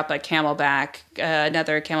did drop a Camelback,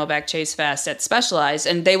 another Camelback Chase Vest at Specialized,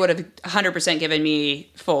 and they would have 100% given me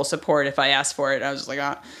full support if I asked for it. I was just like,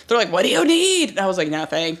 oh. They're like, what do you need? And I was like,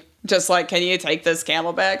 nothing. Just like, can you take this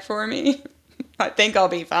Camelback for me? I think I'll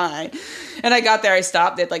be fine. And I got there, I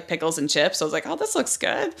stopped, they had like pickles and chips. I was like, oh, this looks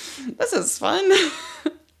good. This is fun.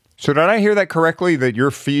 So did I hear that correctly, that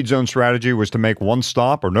your feed zone strategy was to make one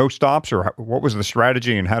stop or no stops, or what was the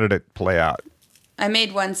strategy and how did it play out? I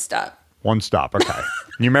made one stop. One stop, okay.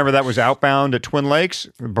 You remember that was outbound at Twin Lakes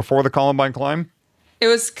before the Columbine climb? It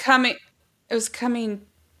was coming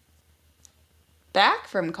back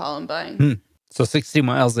from Columbine. So 60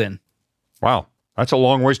 miles in. Wow. That's a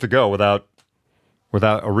long ways to go without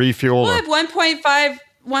a refuel. Well, I have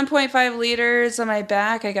 1.5 liters on my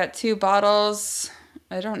back. I got 2 bottles.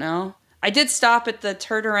 I don't know. I did stop at the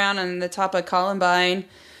turnaround on the top of Columbine,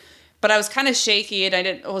 but I was kind of shaky and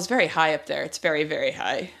it was very high up there. It's very, very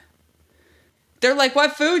high. They're like,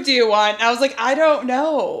 what food do you want? I was like, I don't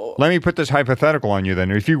know. Let me put this hypothetical on you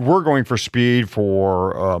then. If you were going for speed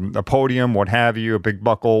for a podium, what have you, a big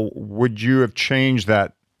buckle, would you have changed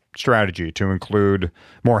that strategy to include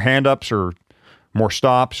more hand-ups or more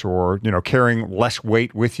stops or, carrying less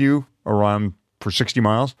weight with you around for 60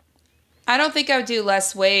 miles? I don't think I would do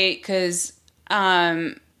less weight because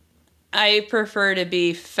I prefer to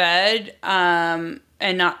be fed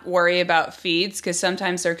and not worry about feeds because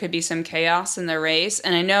sometimes there could be some chaos in the race.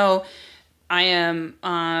 And I know I am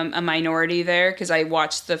a minority there because I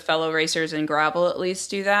watch the fellow racers in gravel at least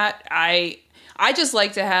do that. I just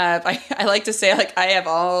like to have, I like to say, like, I have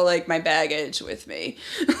all, like, my baggage with me.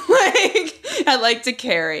 Like, I like to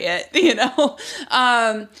carry it,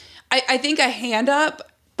 I think a hand up,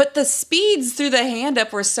 but the speeds through the hand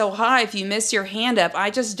up were so high. If you miss your hand up, I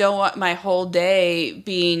just don't want my whole day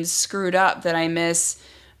being screwed up that I miss.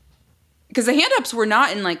 Because the hand ups were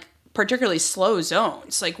not in, like, particularly slow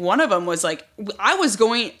zones. Like, one of them was, like,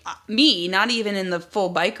 not even in the full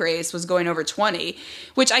bike race, was going over 20,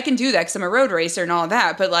 which I can do that because I'm a road racer and all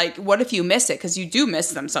that. But, like, what if you miss it? Because you do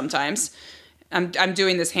miss them sometimes. I'm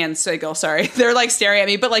doing this hand signal, sorry. They're, like, staring at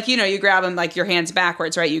me. But, like, you grab them, like, your hand's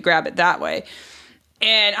backwards, right? You grab it that way.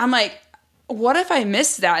 And I'm like, what if I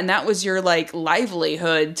missed that? And that was your, like,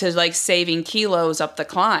 livelihood to, like, saving kilos up the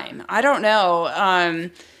climb. I don't know.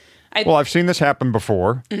 Well, I've seen this happen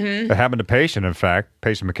before. Mm-hmm. It happened to Payson, in fact.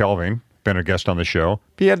 Payson McKelvey, been a guest on the show.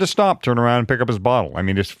 He had to stop, turn around, and pick up his bottle. I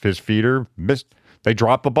mean, his feeder missed. They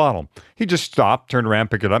dropped the bottle. He just stopped, turned around,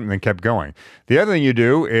 picked it up, and then kept going. The other thing you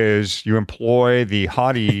do is you employ the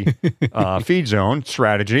hottie feed zone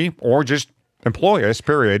strategy, or just employ us,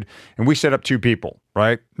 period. And we set up 2 people,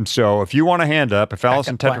 right? And so if you want a hand up, if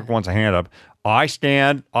Alison Tetrick wants a hand up, I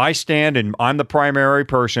stand, and I'm the primary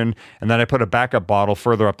person, and then I put a backup bottle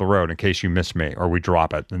further up the road in case you miss me or we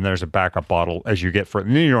drop it. And there's a backup bottle as you get further.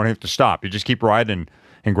 And then you don't have to stop. You just keep riding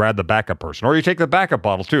and grab the backup person. Or you take the backup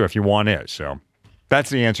bottle, too, if you want it. So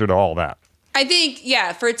that's the answer to all that. I think,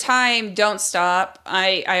 yeah, for time, don't stop.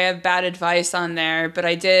 I have bad advice on there, but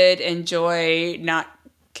I did enjoy not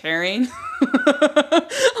caring.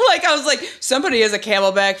 Like, I was like, somebody has a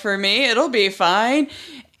Camelback for me. It'll be fine.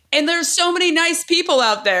 And there's so many nice people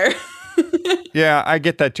out there. Yeah, I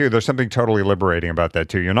get that too. There's something totally liberating about that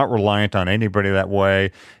too. You're not reliant on anybody that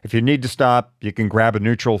way. If you need to stop, you can grab a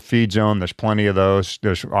neutral feed zone. There's plenty of those.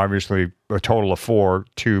 There's obviously a total of 4,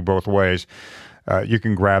 2 both ways. You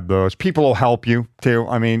can grab those. People will help you too.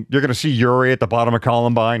 I mean, you're going to see Yuri at the bottom of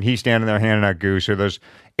Columbine. He's standing there handing out goose. So there's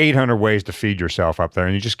 800 ways to feed yourself up there,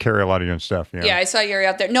 and you just carry a lot of your own stuff. Yeah, I saw Yuri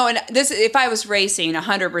out there. No, and this, if I was racing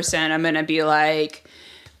 100%, I'm going to be like,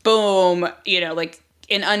 boom, like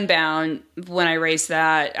in Unbound, when I race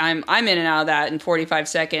that, I'm in and out of that in 45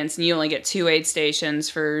 seconds, and you only get 2 aid stations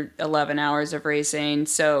for 11 hours of racing.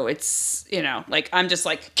 So it's, like, I'm just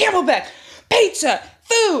like, Camelback, pizza,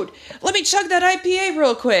 food, let me chug that IPA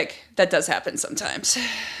real quick. That does happen sometimes.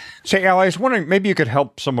 Say, Al, I was wondering, maybe you could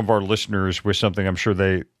help some of our listeners with something. I'm sure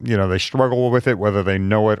they struggle with it, whether they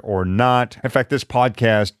know it or not. In fact, this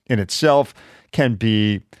podcast in itself can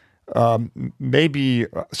be maybe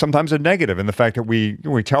sometimes a negative in the fact that we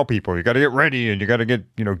tell people you got to get ready and you got to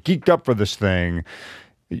get geeked up for this thing.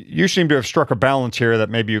 You seem to have struck a balance here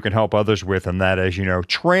that maybe you can help others with, and that is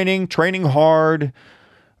training hard,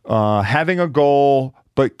 having a goal,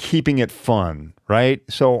 but keeping it fun, right?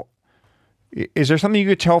 So, is there something you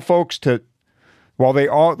could tell folks to, while they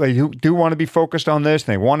do want to be focused on this,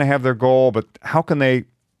 and they want to have their goal, but how can they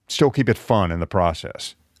still keep it fun in the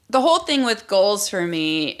process? The whole thing with goals for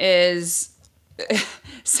me is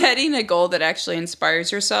setting a goal that actually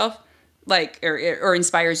inspires yourself, like, or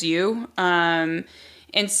inspires you.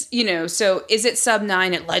 And, so is it sub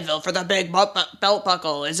 9 at Leadville for the big belt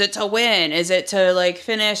buckle? Is it to win? Is it to like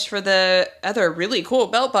finish for the other really cool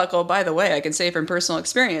belt buckle? By the way, I can say from personal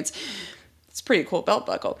experience, it's a pretty cool belt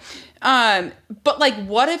buckle. But like,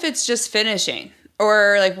 what if it's just finishing?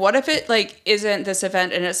 Or like, what if it like isn't this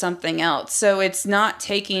event and it's something else? So it's not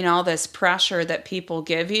taking all this pressure that people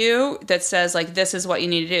give you that says like, this is what you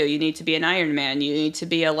need to do. You need to be an Ironman. You need to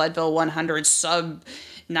be a Leadville 100 sub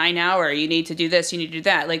 9 hour. You need to do this. You need to do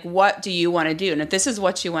that. Like, what do you want to do? And if this is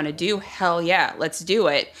what you want to do, hell yeah, let's do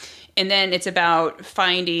it. And then it's about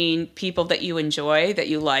finding people that you enjoy, that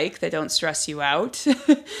you like, that don't stress you out,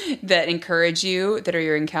 that encourage you, that are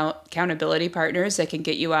your accountability partners, that can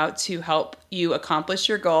get you out to help you accomplish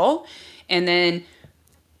your goal. And then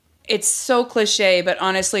it's so cliche, but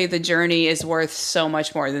honestly, the journey is worth so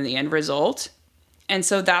much more than the end result. And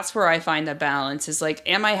so that's where I find the balance is like,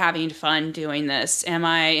 am I having fun doing this? Am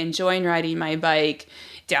I enjoying riding my bike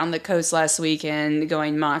down the coast last weekend,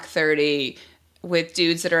 going Mach 30 with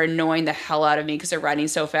dudes that are annoying the hell out of me because they're riding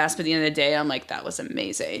so fast? But at the end of the day, I'm like, that was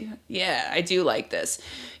amazing. Yeah, I do like this.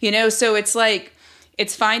 So it's like,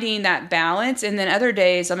 it's finding that balance. And then other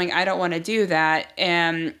days, I'm like, I don't want to do that.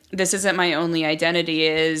 And this isn't my only identity,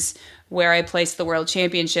 is where I place the world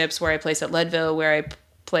championships, where I place at Leadville, where I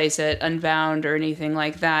place at Unbound or anything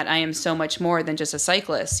like that. I am so much more than just a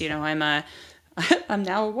cyclist. I'm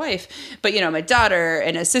now a wife, but I'm a daughter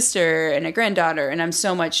and a sister and a granddaughter, and I'm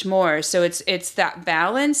so much more. So it's that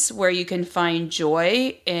balance where you can find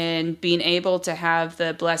joy in being able to have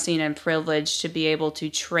the blessing and privilege to be able to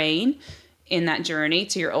train in that journey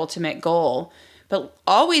to your ultimate goal. But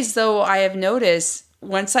always, though, I have noticed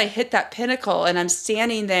once I hit that pinnacle and I'm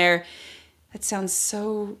standing there, that sounds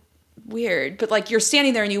so weird, but like you're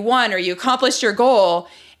standing there and you won or you accomplished your goal.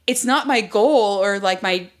 It's not my goal or like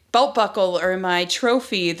my belt buckle or my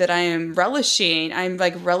trophy that I am relishing. I'm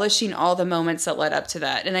like relishing all the moments that led up to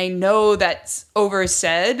that. And I know that's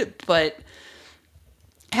oversaid, but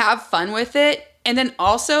have fun with it. And then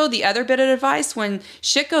also the other bit of advice, when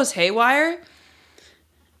shit goes haywire,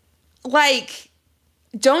 like,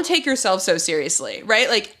 don't take yourself so seriously, right?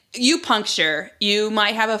 Like, you puncture, you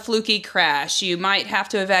might have a fluky crash, you might have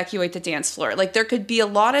to evacuate the dance floor. Like, there could be a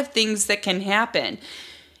lot of things that can happen.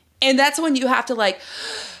 And that's when you have to like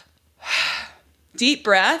deep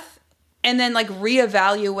breath and then like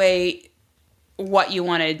reevaluate what you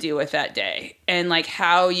want to do with that day and like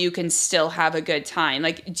how you can still have a good time.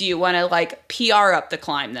 Like, do you want to like PR up the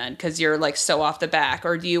climb then because you're like so off the back,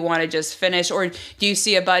 or do you want to just finish, or do you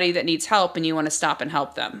see a buddy that needs help and you want to stop and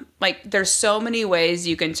help them? Like, there's so many ways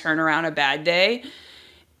you can turn around a bad day,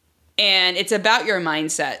 and it's about your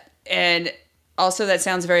mindset. And also, that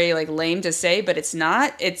sounds very like lame to say, but it's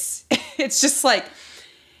not. It's just like,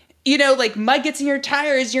 like mud gets in your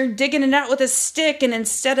tires, you're digging it out with a stick. And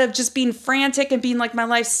instead of just being frantic and being like, my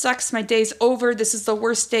life sucks, my day's over, this is the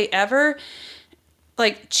worst day ever,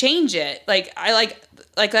 like, change it. Like, I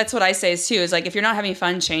like that's what I say is too, is like, if you're not having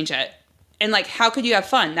fun, change it. And like, how could you have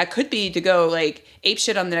fun? That could be to go like ape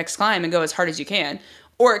shit on the next climb and go as hard as you can.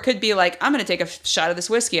 Or it could be like, I'm going to take a shot of this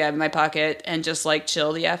whiskey I have in my pocket and just like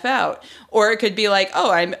chill the F out. Or it could be like,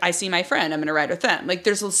 oh, I see my friend, I'm going to ride with them. Like,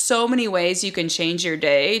 there's so many ways you can change your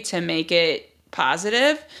day to make it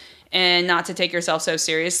positive and not to take yourself so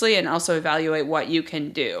seriously, and also evaluate what you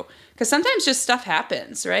can do. Because sometimes just stuff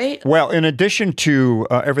happens, right? Well, in addition to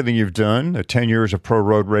everything you've done, 10 years of pro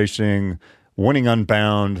road racing, winning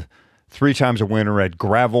Unbound, 3 times a winner at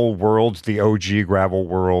Gravel Worlds, the OG Gravel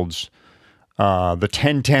Worlds, the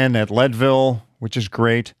 1010 at Leadville, which is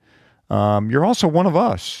great. You're also one of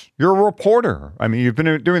us. You're a reporter. I mean, you've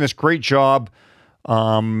been doing this great job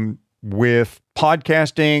with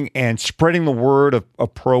podcasting and spreading the word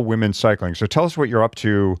of pro women's cycling. So tell us what you're up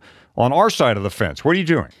to on our side of the fence. What are you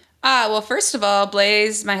doing? Well, first of all,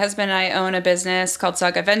 Blaze, my husband and I own a business called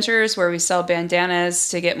Saga Ventures where we sell bandanas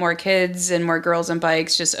to get more kids and more girls on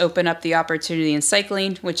bikes, just open up the opportunity in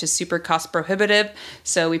cycling, which is super cost prohibitive.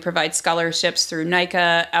 So we provide scholarships through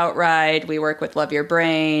NICA, Outride. We work with Love Your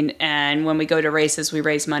Brain. And when we go to races, we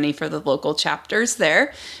raise money for the local chapters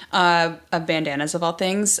there of bandanas of all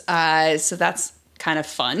things. So that's kind of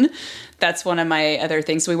fun. That's one of my other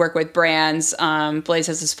things. We work with brands. Blaze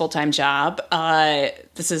has his full-time job.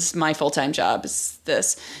 This is my full-time job, is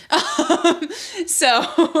this.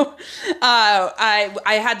 So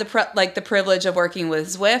I had the privilege of working with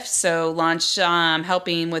Zwift, so launched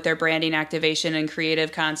helping with their branding activation and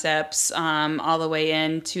creative concepts all the way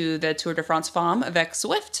into the Tour de France Femme avec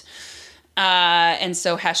Zwift. And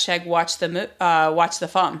so hashtag watch the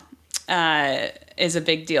FOM. is a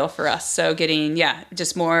big deal for us. So getting,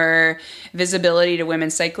 just more visibility to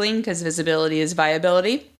women's cycling, because visibility is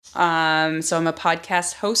viability. So I'm a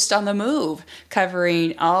podcast host on the move,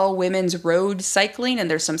 covering all women's road cycling,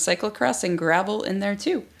 and there's some cyclocross and gravel in there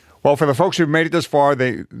too. Well, for the folks who've made it this far,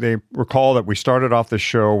 they recall that we started off the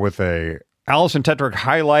show with a Alison Tetrick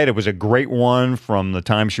highlight. It was a great one from the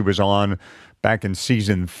time she was on back in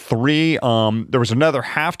season 3. There was another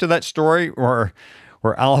half to that story where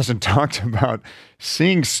Alison talked about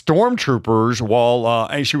seeing stormtroopers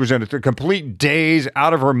while she was in a complete daze,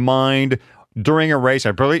 out of her mind during a race.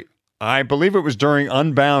 I believe it was during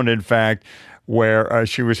Unbound, in fact, where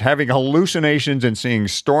she was having hallucinations and seeing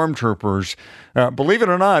stormtroopers. Believe it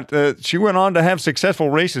or not, she went on to have successful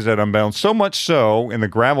races at Unbound, so much so in the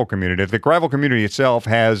gravel community. The gravel community itself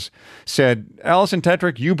has said, Alison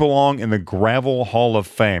Tetrick, you belong in the Gravel Hall of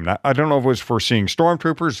Fame. Now, I don't know if it was for seeing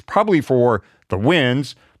stormtroopers, probably for the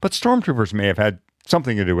wins, but stormtroopers may have had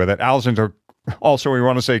something to do with it. Alison, also, we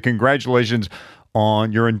want to say congratulations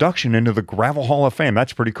on your induction into the Gravel Hall of Fame.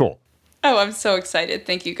 That's pretty cool. Oh, I'm so excited.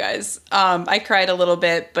 Thank you, guys. I cried a little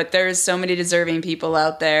bit, but there's so many deserving people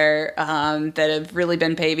out there that have really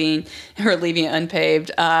been paving or leaving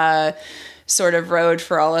unpaved sort of road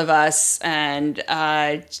for all of us. And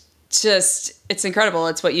it's incredible.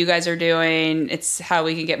 It's what you guys are doing. It's how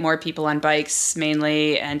we can get more people on bikes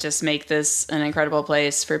mainly, and just make this an incredible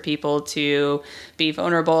place for people to be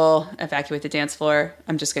vulnerable, evacuate the dance floor.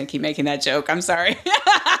 I'm just going to keep making that joke. I'm sorry.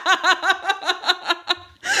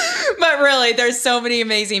 But really, there's so many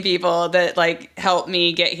amazing people that help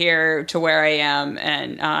me get here to where I am,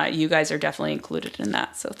 and you guys are definitely included in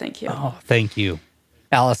that. So thank you. Oh, thank you,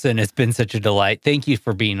 Alison. It's been such a delight. Thank you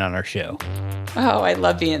for being on our show. Oh, I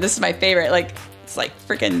love being. This is my favorite. It's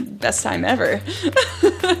freaking best time ever.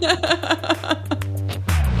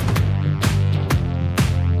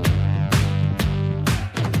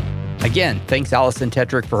 Again, thanks Alison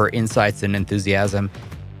Tetrick for her insights and enthusiasm.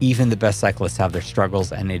 Even the best cyclists have their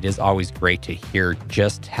struggles, and it is always great to hear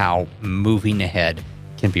just how moving ahead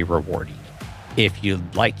can be rewarding. If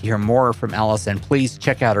you'd like to hear more from Alison, please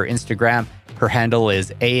check out her Instagram. Her handle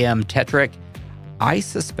is amtetrick. I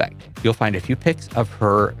suspect you'll find a few pics of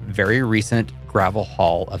her very recent Gravel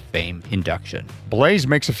Hall of Fame induction. Blaze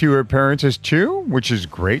makes a few appearances too, which is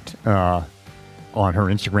great, on her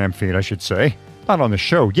Instagram feed, I should say. Not on the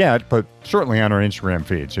show yet, but certainly on our Instagram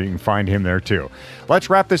feed, so you can find him there too. Let's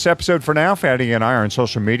wrap this episode for now. Fatty and I are on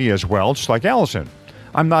social media as well, just like Alison.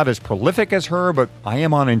 I'm not as prolific as her, but I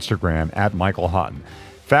am on Instagram at Michael Houghton.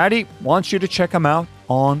 Fatty wants you to check him out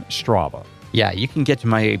on Strava. Yeah, you can get to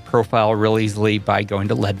my profile real easily by going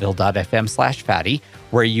to leadville.fm/fatty,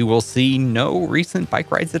 where you will see no recent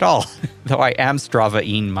bike rides at all, though I am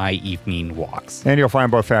Strava-ing my evening walks. And you'll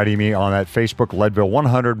find both Fatty and me on that Facebook Leadville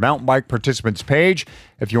 100 mountain bike participants page.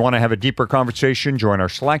 If you want to have a deeper conversation, join our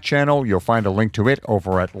Slack channel. You'll find a link to it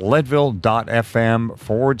over at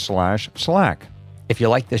leadville.fm/Slack. If you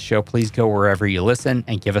like this show, please go wherever you listen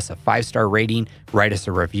and give us a 5-star rating, write us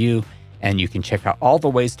a review, and you can check out all the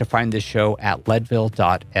ways to find this show at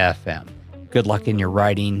leadville.fm. Good luck in your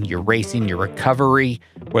riding, your racing, your recovery,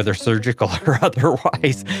 whether surgical or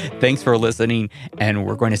otherwise. Thanks for listening, and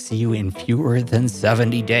we're going to see you in fewer than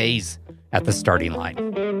 70 days at the starting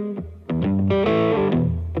line.